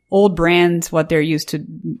old brands, what they're used to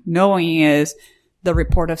knowing is the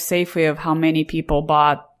report of Safeway of how many people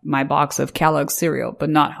bought my box of Kellogg's cereal,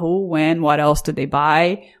 but not who, when, what else did they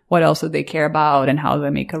buy, what else do they care about, and how do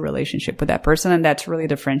they make a relationship with that person. And that's really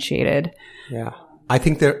differentiated. Yeah. I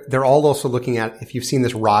think they're all also looking at, if you've seen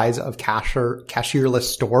this rise of cashierless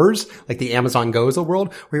stores, like the Amazon Go's of the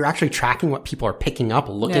world, where you're actually tracking what people are picking up,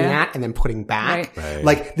 looking at, and then putting back. Right.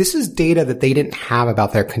 Like, this is data that they didn't have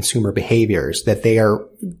about their consumer behaviors that they are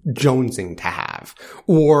jonesing to have.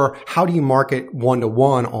 Or how do you market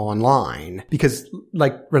one-to-one online? Because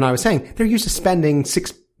like Renata was saying, they're used to spending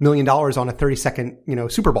 $6 million on a 30-second,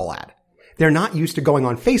 Super Bowl ad. They're not used to going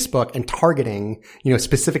on Facebook and targeting, a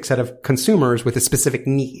specific set of consumers with a specific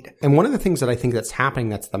need. And one of the things that I think that's happening,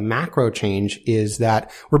 that's the macro change, is that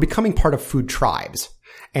we're becoming part of food tribes.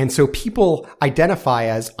 And so people identify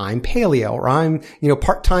as, I'm paleo, or I'm,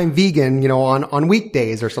 part-time vegan, on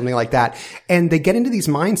weekdays or something like that. And they get into these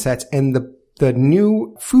mindsets, and the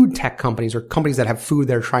new food tech companies, or companies that have food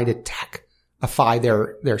that are trying to techify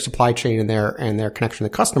their supply chain and their connection to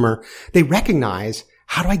the customer, they recognize,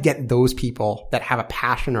 how do I get those people that have a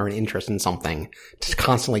passion or an interest in something to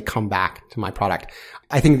constantly come back to my product?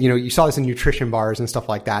 I think, you saw this in nutrition bars and stuff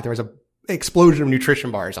like that. There was an explosion of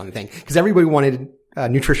nutrition bars on the thing because everybody wanted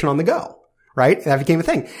nutrition on the go, right? That became a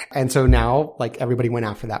thing. And so now, like, everybody went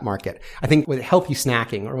after that market. I think with healthy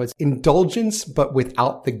snacking, or was indulgence, but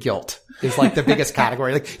without the guilt, is like the biggest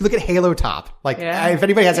category. Like, you look at Halo Top. Like, if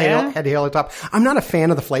anybody has had Halo Top, I'm not a fan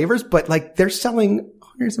of the flavors, but like, they're selling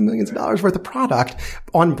hundreds of millions of dollars worth of product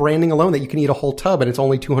on branding alone that you can eat a whole tub and it's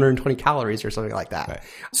only 220 calories or something like that. Right.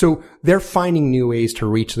 So they're finding new ways to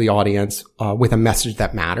reach the audience with a message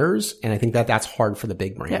that matters. And I think that's hard for the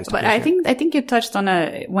big brands. Yeah, but I think you touched on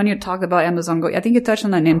when you talked about Amazon Go, I think you touched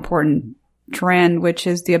on an important trend, which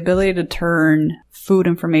is the ability to turn food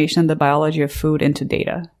information, the biology of food, into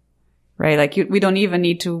data, right? Like we don't even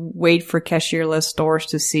need to wait for cashierless stores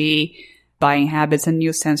to see buying habits and new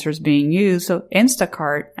sensors being used. So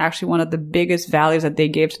Instacart, actually one of the biggest values that they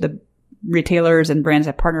gave to the retailers and brands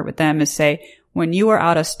that partner with them is say, when you are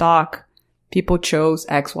out of stock, people chose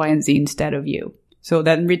X, Y, and Z instead of you. So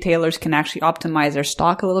then retailers can actually optimize their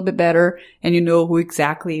stock a little bit better, and who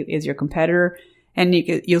exactly is your competitor. And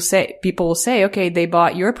people will say, okay, they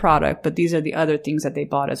bought your product, but these are the other things that they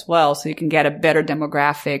bought as well. So you can get a better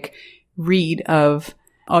demographic read of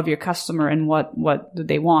your customer and what do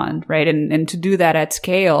they want, right? And to do that at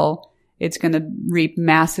scale, it's going to reap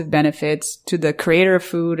massive benefits to the creator of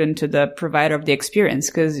food and to the provider of the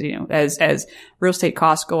experience. Because, as real estate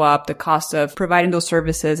costs go up, the cost of providing those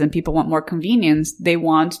services, and people want more convenience, they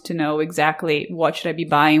want to know exactly what should I be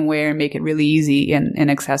buying where, and make it really easy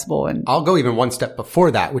and accessible. And I'll go even one step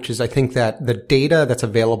before that, which is I think that the data that's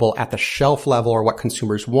available at the shelf level, or what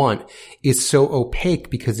consumers want, is so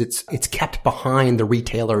opaque because it's kept behind the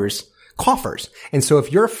retailer's coffers. And so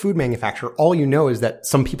if you're a food manufacturer, all you know is that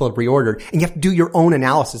some people have reordered, and you have to do your own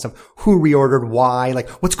analysis of who reordered, why, like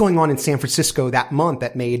what's going on in San Francisco that month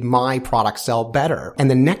that made my product sell better. And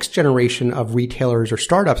the next generation of retailers or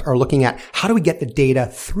startups are looking at how do we get the data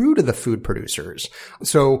through to the food producers?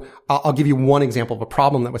 So I'll give you one example of a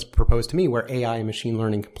problem that was proposed to me where AI and machine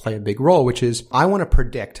learning can play a big role, which is I want to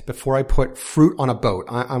predict before I put fruit on a boat.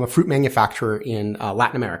 I'm a fruit manufacturer in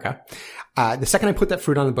Latin America. The second I put that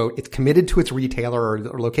fruit on the boat, it's committed to its retailer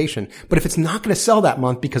or location. But if it's not going to sell that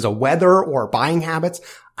month because of weather or buying habits,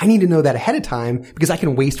 I need to know that ahead of time because I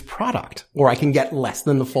can waste product or I can get less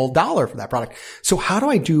than the full dollar for that product. So how do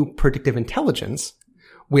I do predictive intelligence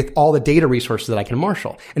with all the data resources that I can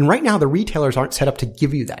marshal? And right now, the retailers aren't set up to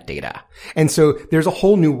give you that data. And so there's a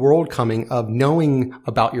whole new world coming of knowing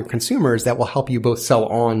about your consumers that will help you both sell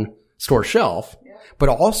on store shelf, but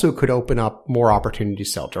also could open up more opportunities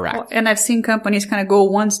to sell direct. Well, and I've seen companies kind of go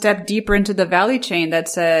one step deeper into the value chain that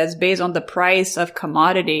says based on the price of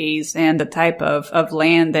commodities and the type of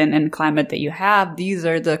land and climate that you have, these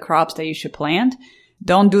are the crops that you should plant.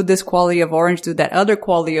 Don't do this quality of orange, do that other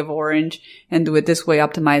quality of orange, and do it this way,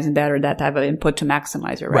 optimizing that or that type of input to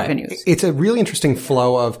maximize your revenues. It's a really interesting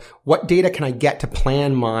flow of what data can I get to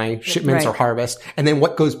plan my shipments or harvest, and then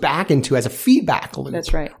what goes back into as a feedback loop.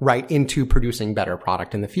 That's right. Right, into producing better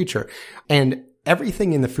product in the future. And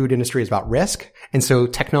everything in the food industry is about risk. And so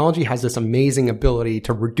technology has this amazing ability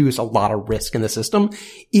to reduce a lot of risk in the system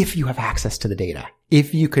if you have access to the data.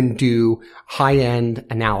 If you can do high-end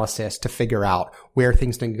analysis to figure out where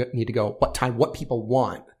things need to go, what time, what people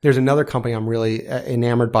want. There's another company I'm really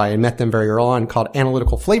enamored by and met them very early on called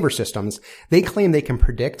Analytical Flavor Systems. They claim they can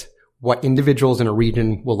predict what individuals in a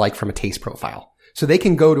region will like from a taste profile. So they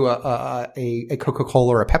can go to a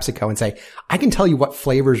Coca-Cola or a PepsiCo and say, I can tell you what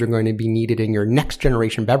flavors are going to be needed in your next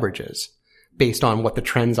generation beverages based on what the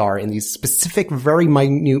trends are in these specific, very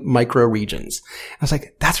minute micro regions. I was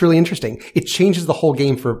like, that's really interesting. It changes the whole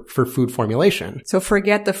game for food formulation. So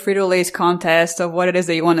forget the Frito-Lay's contest of what it is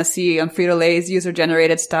that you want to see on Frito-Lay's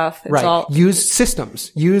user-generated stuff. It's right. Use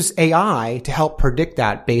systems. Use AI to help predict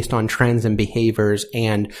that based on trends and behaviors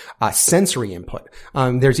and sensory input.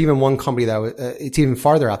 There's even one company that it's even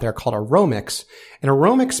farther out there called Aromix. And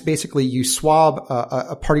Aromix, basically, you swab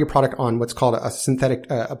a part of your product on what's called a synthetic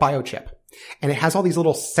a biochip. And it has all these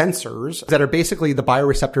little sensors that are basically the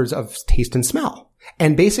bioreceptors of taste and smell.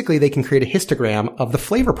 And basically they can create a histogram of the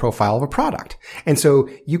flavor profile of a product. And so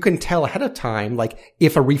you can tell ahead of time, like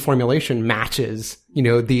if a reformulation matches,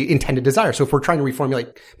 the intended desire. So if we're trying to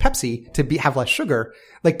reformulate Pepsi to have less sugar,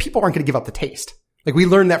 like people aren't going to give up the taste. Like we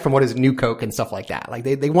learned that from what is New Coke and stuff like that. Like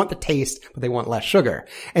they want the taste, but they want less sugar.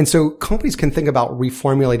 And so companies can think about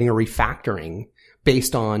reformulating or refactoring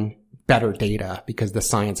based on better data because the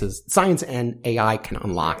science and AI can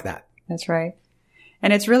unlock that. That's right.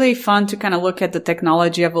 And it's really fun to kind of look at the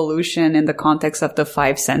technology evolution in the context of the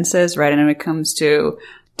 5 senses, right? And when it comes to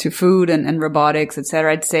food and robotics, et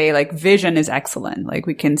cetera, I'd say like vision is excellent. Like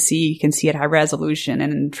you can see at high resolution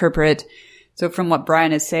and interpret. So from what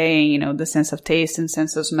Brian is saying, the sense of taste and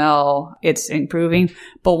sense of smell, it's improving.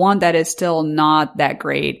 But one that is still not that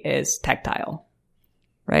great is tactile,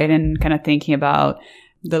 right? And kind of thinking about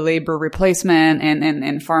the labor replacement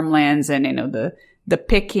and farmlands and, the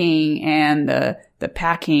picking and the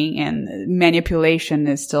packing and manipulation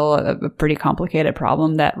is still a pretty complicated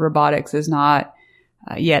problem that robotics is not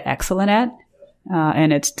yet excellent at.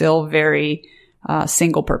 And it's still very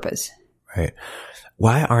single purpose. Right.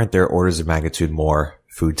 Why aren't there orders of magnitude more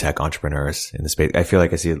food tech entrepreneurs in the space? I feel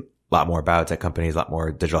like I see a lot more biotech companies, a lot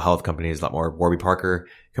more digital health companies, a lot more Warby Parker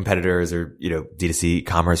competitors or, D2C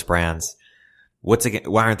commerce brands.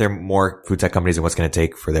 Why aren't there more food tech companies and what's going to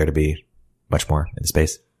take for there to be much more in the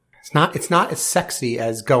space? It's not as sexy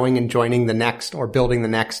as going and joining the next or building the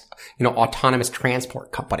next, autonomous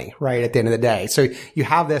transport company, right? At the end of the day. So you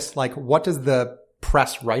have this, like, what does the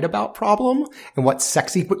press write about problem and what's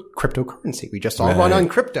sexy with cryptocurrency? We just all run on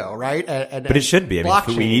crypto, right? But it should be. I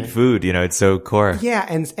mean, we eat food, it's so core. Yeah.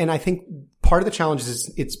 And I think part of the challenge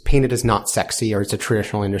is it's painted as not sexy or it's a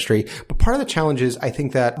traditional industry. But part of the challenge is I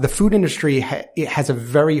think that the food industry it has a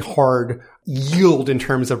very hard yield in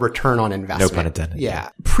terms of return on investment. No pun intended. Yeah.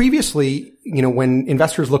 Previously, when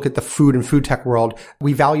investors look at the food and food tech world,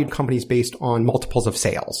 we valued companies based on multiples of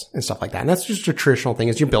sales and stuff like that. And that's just a traditional thing.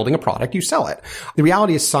 Is you're building a product, you sell it. The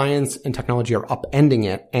reality is science and technology are upending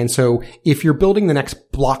it. And so if you're building the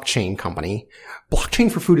next blockchain company,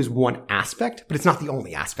 blockchain for food is one aspect, but it's not the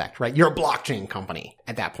only aspect, right? You're a blockchain company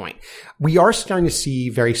at that point. We are starting to see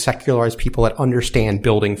very secularized people that understand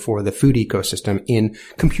building for the food ecosystem in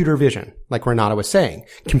computer vision. Like Renata was saying,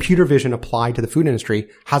 computer vision applied to the food industry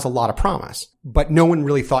has a lot of promise, but no one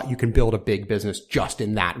really thought you can build a big business just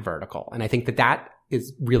in that vertical. And I think that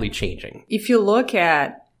is really changing. If you look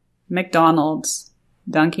at McDonald's,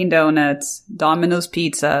 Dunkin' Donuts, Domino's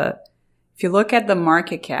Pizza, if you look at the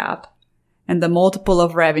market cap and the multiple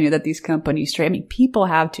of revenue that these companies trade, I mean, people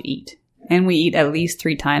have to eat. And we eat at least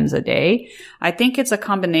 3 times a day. I think it's a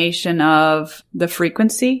combination of the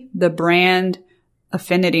frequency, the brand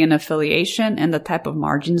affinity and affiliation, and the type of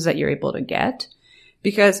margins that you're able to get.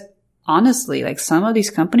 Because honestly, like some of these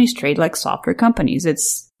companies trade like software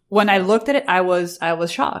companies. When I looked at it, I was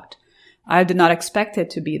shocked. I did not expect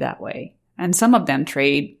it to be that way. And some of them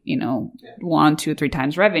trade, 1, 2, 3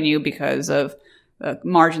 times revenue because of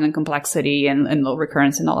margin and complexity and low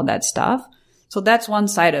recurrence and all of that stuff. So that's one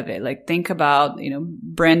side of it. Like think about,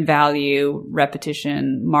 brand value,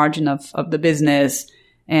 repetition, margin of the business,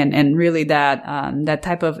 and really that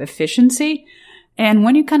type of efficiency. And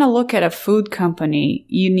when you kind of look at a food company,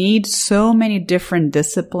 you need so many different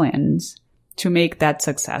disciplines to make that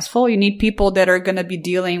successful. You need people that are going to be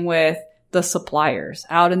dealing with the suppliers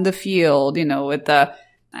out in the field, with the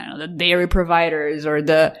dairy providers or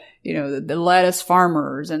the lettuce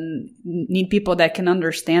farmers, and need people that can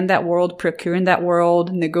understand that world, procure in that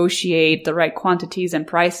world, negotiate the right quantities and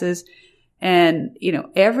prices. And,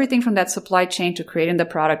 everything from that supply chain to creating the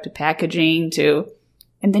product to packaging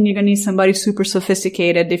and then you're going to need somebody super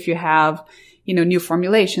sophisticated if you have, new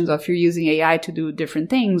formulations, or if you're using AI to do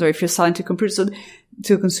different things, or if you're selling to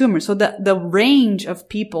consumers. So the range of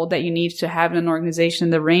people that you need to have in an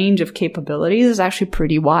organization, the range of capabilities is actually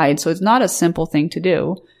pretty wide. So it's not a simple thing to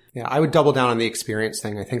do. Yeah, I would double down on the experience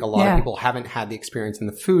thing. I think a lot of people haven't had the experience in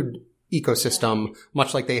the food ecosystem,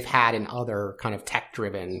 much like they've had in other kind of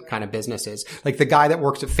tech-driven kind of businesses. Like the guy that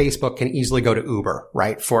works at Facebook can easily go to Uber,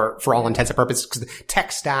 right? For all intents and purposes, because the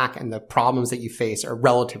tech stack and the problems that you face are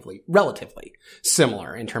relatively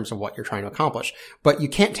similar in terms of what you're trying to accomplish. But you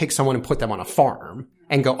can't take someone and put them on a farm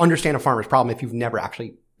and go understand a farmer's problem if you've never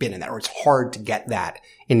actually been in that, or it's hard to get that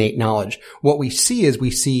innate knowledge. What we see,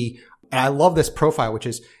 and I love this profile, which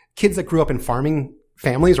is kids that grew up in farming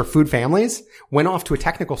families or food families went off to a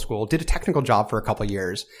technical school, did a technical job for a couple of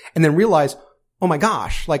years, and then realized, oh my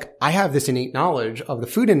gosh, like I have this innate knowledge of the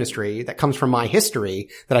food industry that comes from my history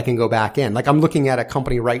that I can go back in. Like I'm looking at a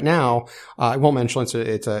company right now. I won't mention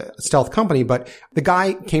it's a stealth company, but the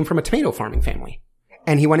guy came from a tomato farming family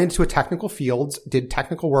and he went into a technical fields, did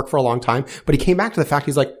technical work for a long time, but he came back to the fact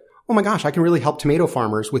he's like, oh my gosh, I can really help tomato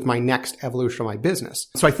farmers with my next evolution of my business.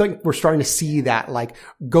 So I think we're starting to see that, like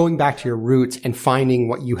going back to your roots and finding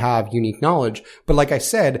what you have unique knowledge. But like I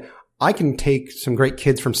said, I can take some great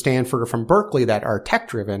kids from Stanford or from Berkeley that are tech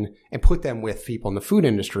driven and put them with people in the food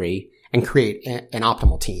industry and create an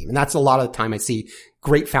optimal team. And that's a lot of the time I see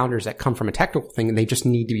great founders that come from a technical thing and they just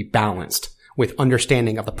need to be balanced with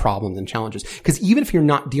understanding of the problems and challenges. Because even if you're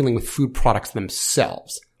not dealing with food products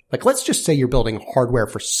themselves, like let's just say you're building hardware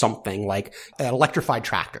for something like an electrified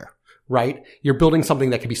tractor, right? You're building something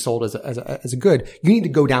that can be sold as a good. You need to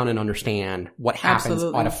go down and understand what happens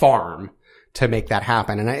on a farm to make that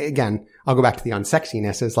happen. And I'll go back to the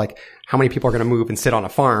unsexiness is like how many people are going to move and sit on a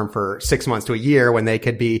farm for 6 months to a year when they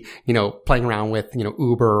could be, playing around with,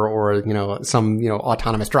 Uber or, some,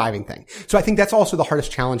 autonomous driving thing. So I think that's also the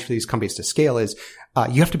hardest challenge for these companies to scale is,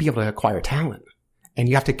 you have to be able to acquire talent. And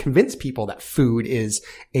you have to convince people that food is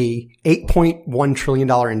a $8.1 trillion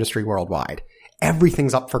industry worldwide.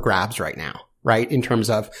 Everything's up for grabs right now, right? In terms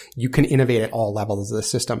of you can innovate at all levels of the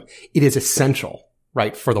system. It is essential,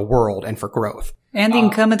 right, for the world and for growth. And the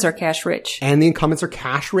incumbents are cash rich. And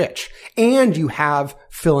you have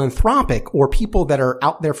philanthropic or people that are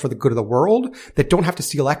out there for the good of the world that don't have to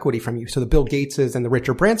steal equity from you. So the Bill Gateses and the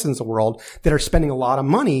Richard Bransons of the world that are spending a lot of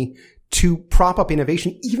money to prop up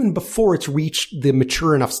innovation even before it's reached the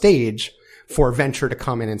mature enough stage for venture to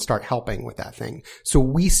come in and start helping with that thing. So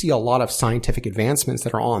we see a lot of scientific advancements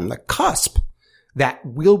that are on the cusp that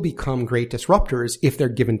will become great disruptors if they're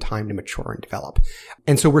given time to mature and develop.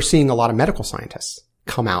 And so we're seeing a lot of medical scientists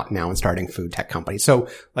come out now and starting food tech companies. So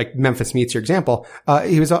like Memphis Meats, your example,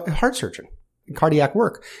 he was a heart surgeon, cardiac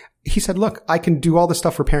work. he said, look, I can do all this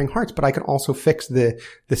stuff repairing hearts, but I can also fix the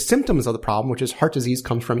symptoms of the problem, which is heart disease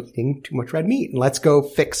comes from eating too much red meat. And let's go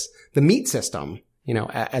fix the meat system,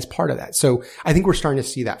 as part of that. So I think we're starting to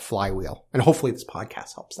see that flywheel, and hopefully this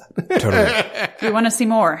podcast helps that. Totally. We want to see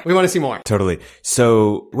more. We want to see more. Totally.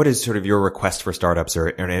 So what is sort of your request for startups or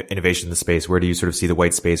innovation in the space? Where do you sort of see the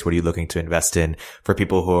white space? What are you looking to invest in for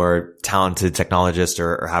people who are talented technologists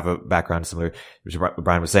or have a background similar, which what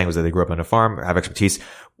Brian was saying was that they grew up on a farm or have expertise?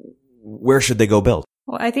 Where should they go build?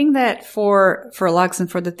 Well, I think that for Lux and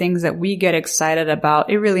for the things that we get excited about,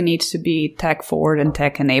 it really needs to be tech forward and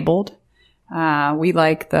tech enabled. We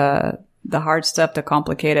like the hard stuff, the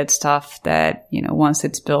complicated stuff that, once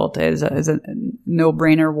it's built is a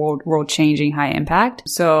no-brainer, world-changing, high impact.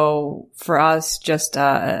 So for us, just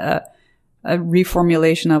a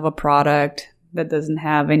reformulation of a product that doesn't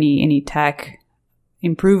have any tech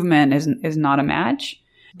improvement is not a match.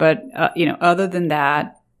 But, other than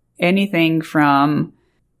that, anything from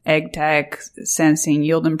egg tech, sensing,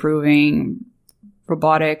 yield improving,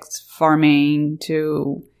 robotics, farming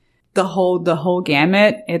to the whole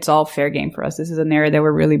gamut, it's all fair game for us. This is an area that we're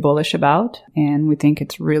really bullish about, and we think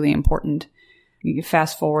it's really important. You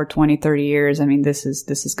fast forward 20, 30 years, this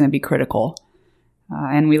is going to be critical.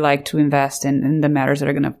 And we like to invest in the matters that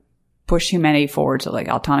are going to push humanity forward. So like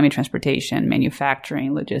autonomy, transportation,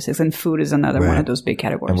 manufacturing, logistics, and food is another one of those big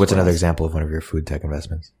categories. And what's another example of one of your food tech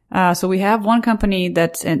investments? So we have one company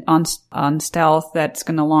that's on stealth that's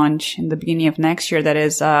going to launch in the beginning of next year that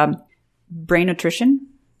is brain nutrition.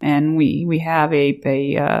 And we have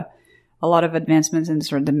a lot of advancements in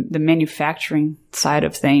sort of the manufacturing side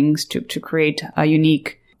of things to create a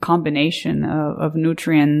unique combination of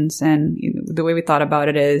nutrients. And the way we thought about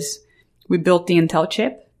it is we built the Intel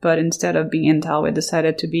chip, but instead of being Intel, we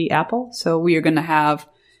decided to be Apple. So we are going to have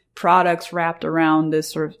products wrapped around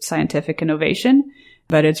this sort of scientific innovation,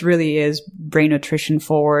 but it really is brain nutrition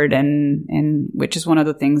forward, and which is one of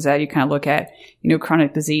the things that you kind of look at,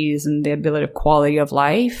 chronic disease and the ability of quality of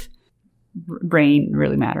life. Brain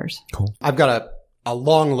really matters. Cool. I've got a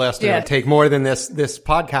long list. It'll take more than this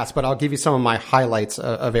podcast, but I'll give you some of my highlights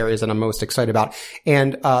of areas that I'm most excited about.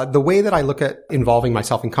 And the way that I look at involving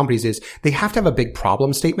myself in companies is they have to have a big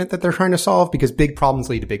problem statement that they're trying to solve, because big problems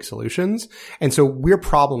lead to big solutions. And so we're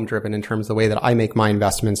problem driven in terms of the way that I make my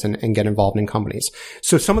investments and get involved in companies.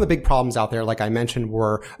 So some of the big problems out there, like I mentioned,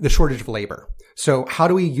 were the shortage of labor. So how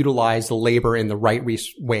do we utilize the labor in the right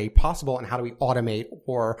way possible? And how do we automate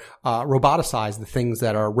or roboticize the things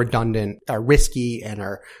that are redundant, are risky, and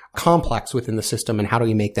are complex within the system? And how do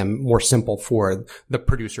we make them more simple for the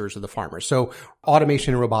producers or the farmers? So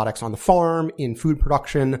automation and robotics on the farm, in food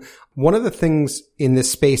production. One of the things in this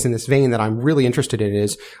space, in this vein, that I'm really interested in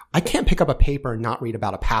is I can't pick up a paper and not read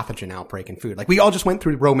about a pathogen outbreak in food. Like we all just went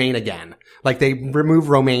through romaine again. Like they removed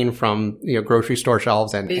romaine from, grocery store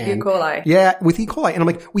shelves and E. coli. Yeah, with E. coli. And I'm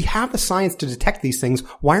like, we have the science to detect these things.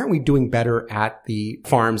 Why aren't we doing better at the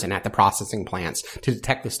farms and at the processing plants to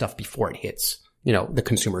detect this stuff before it hits the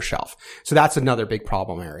consumer shelf? So that's another big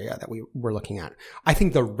problem area that we're looking at. I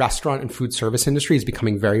think the restaurant and food service industry is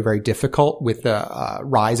becoming very, very difficult with the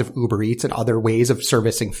rise of Uber Eats and other ways of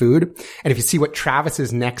servicing food. And if you see what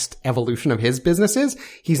Travis's next evolution of his business is,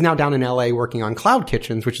 he's now down in LA working on cloud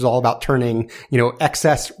kitchens, which is all about turning,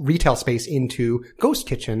 excess retail space into ghost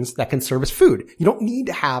kitchens that can service food. You don't need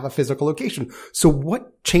to have a physical location. So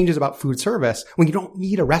what changes about food service when you don't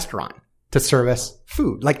need a restaurant to service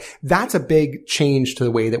food? Like that's a big change to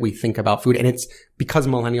the way that we think about food. And it's because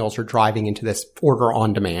millennials are driving into this order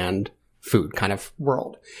on demand food kind of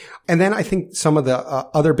world. And then I think some of the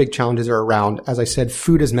other big challenges are around, as I said,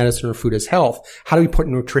 food as medicine or food as health. How do we put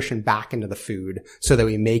nutrition back into the food so that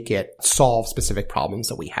we make it solve specific problems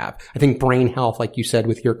that we have? I think brain health, like you said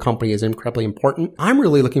with your company, is incredibly important. I'm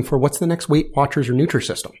really looking for what's the next Weight Watchers or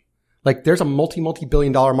Nutrisystem. Like there's a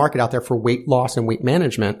multi-billion dollar market out there for weight loss and weight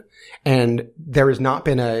management. And there has not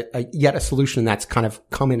been yet a solution that's kind of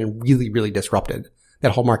come in and really, really disrupted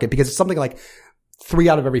that whole market, because it's something like 3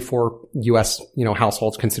 out of every 4 US,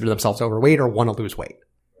 households consider themselves overweight or want to lose weight.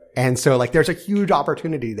 And so like there's a huge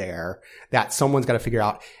opportunity there that someone's got to figure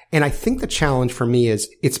out. And I think the challenge for me is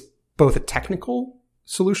it's both a technical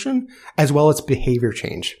solution as well as behavior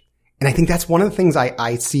change. And I think that's one of the things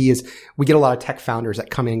I see is we get a lot of tech founders that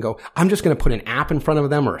come in and go, I'm just going to put an app in front of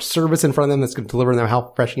them or a service in front of them that's going to deliver them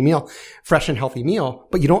a fresh and healthy meal.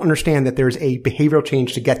 But you don't understand that there's a behavioral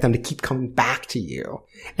change to get them to keep coming back to you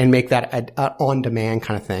and make that an on-demand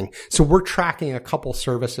kind of thing. So we're tracking a couple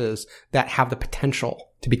services that have the potential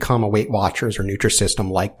to become a Weight Watchers or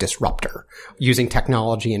Nutrisystem-like disruptor, using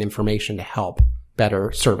technology and information to help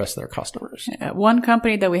better service their customers. One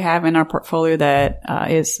company that we have in our portfolio that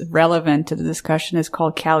is relevant to the discussion is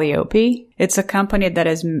called Calliope. It's a company that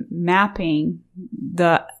is mapping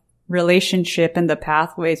the relationship and the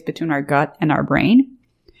pathways between our gut and our brain.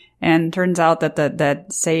 And turns out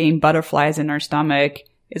that saying butterflies in our stomach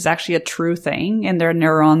is actually a true thing, and there are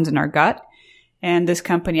neurons in our gut. And this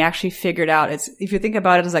company actually figured out, if you think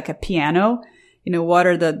about it as like a piano, what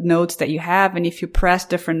are the notes that you have? And if you press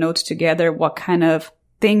different notes together, what kind of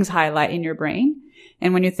things highlight in your brain?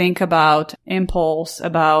 And when you think about impulse,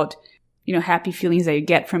 about, happy feelings that you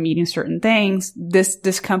get from eating certain things,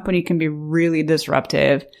 this company can be really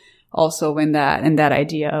disruptive also in that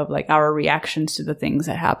idea of like our reactions to the things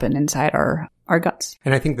that happen inside our guts.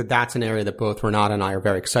 And I think that that's an area that both Renata and I are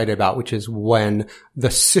very excited about, which is when the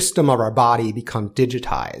system of our body becomes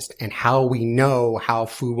digitized and how we know how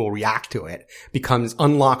food will react to it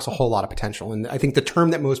unlocks a whole lot of potential. And I think the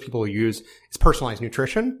term that most people use is personalized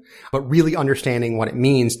nutrition, but really understanding what it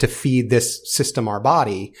means to feed this system, our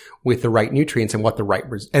body, with the right nutrients and what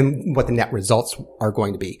the net results are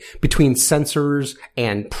going to be between sensors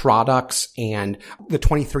and products and the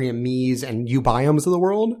 23andMe's and ubiomes of the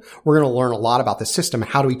world. We're going to learn a lot about the system.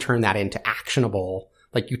 How do we turn that into actionable,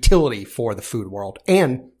 like utility for the food world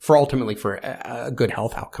and ultimately for a good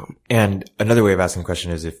health outcome? And another way of asking the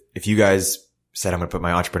question is if you guys said, I'm going to put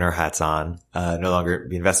my entrepreneur hats on, no longer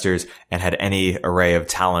be investors, and had any array of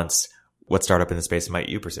talents, what startup in the space might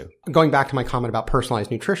you pursue? Going back to my comment about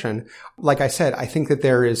personalized nutrition, like I said, I think that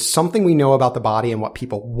there is something we know about the body and what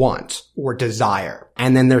people want or desire.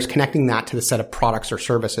 And then there's connecting that to the set of products or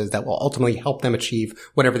services that will ultimately help them achieve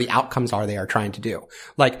whatever the outcomes are they are trying to do.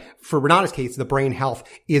 Like for Renata's case, the brain health,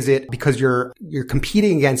 is it because you're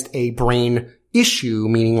competing against a brain issue,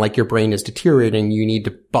 meaning like your brain is deteriorating, you need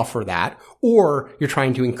to buffer that, or you're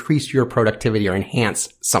trying to increase your productivity or enhance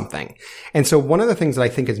something. And so one of the things that I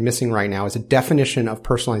think is missing right now is a definition of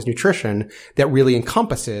personalized nutrition that really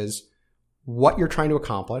encompasses what you're trying to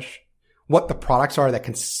accomplish, what the products are that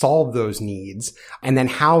can solve those needs, and then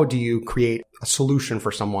how do you create a solution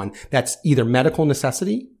for someone that's either medical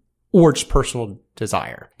necessity or just personal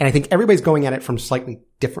desire. And I think everybody's going at it from a slightly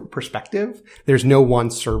different perspective. There's no one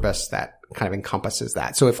service that kind of encompasses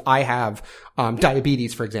that. So if I have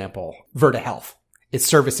diabetes, for example, Virta Health, it's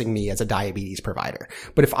servicing me as a diabetes provider.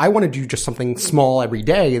 But if I want to do just something small every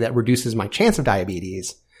day that reduces my chance of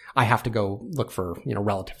diabetes, I have to go look for,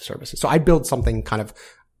 relative services. So I build something kind of,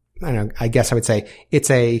 I guess I would say it's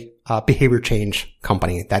a behavior change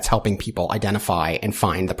company that's helping people identify and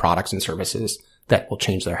find the products and services that will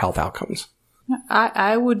change their health outcomes.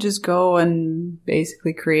 I would just go and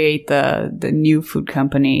basically create the new food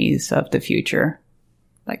companies of the future,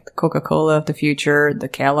 like the Coca-Cola of the future, the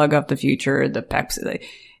Kellogg of the future, the Pepsi.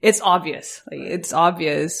 It's obvious. It's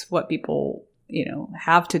obvious what people,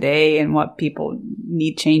 have today and what people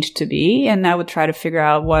need change to be. And I would try to figure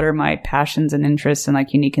out what are my passions and interests and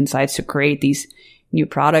like unique insights to create these new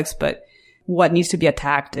products. But what needs to be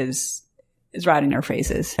attacked is right in our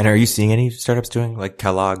faces. And are you seeing any startups doing like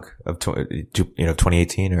Kellogg of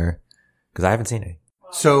 2018 or? Because I haven't seen any.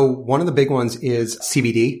 So one of the big ones is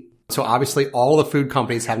CBD. So obviously all the food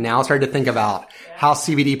companies have now started to think about how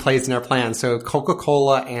CBD plays in their plans. So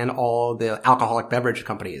Coca-Cola and all the alcoholic beverage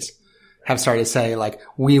companies have started to say like,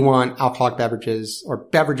 we want alcoholic beverages or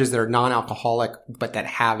beverages that are non-alcoholic, but that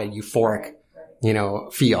have a euphoric,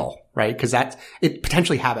 feel, right? Because it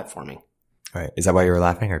potentially habit forming. Right. Is that why you were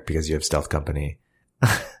laughing or because you have stealth company?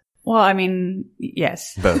 Well, I mean,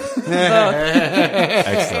 yes. Both. Both.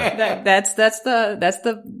 Excellent. That's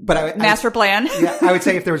the master plan. Yeah, I would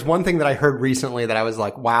say if there was one thing that I heard recently that I was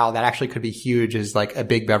like, wow, that actually could be huge is like a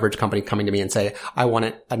big beverage company coming to me and say, I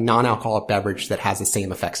want a non-alcoholic beverage that has the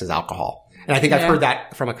same effects as alcohol. And I think I've heard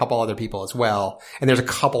that from a couple other people as well. And there's a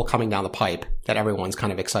couple coming down the pipe that everyone's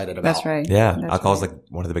kind of excited about. That's right. Yeah. Alcohol is like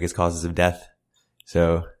one of the biggest causes of death.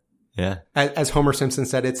 So yeah. As Homer Simpson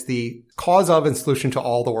said, it's the cause of and solution to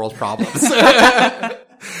all the world's problems.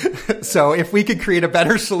 So if we could create a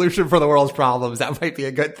better solution for the world's problems, that might be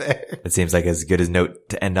a good thing. It seems like as good a note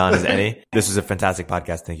to end on as any. This was a fantastic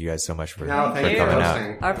podcast. Thank you guys so much for coming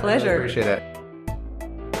out. Our pleasure. I appreciate it.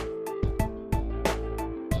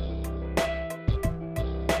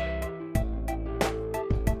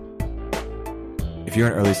 If you're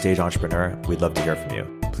an early stage entrepreneur, we'd love to hear from you.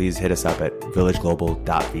 Please hit us up at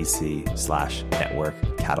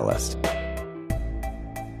villageglobal.vc/network catalyst.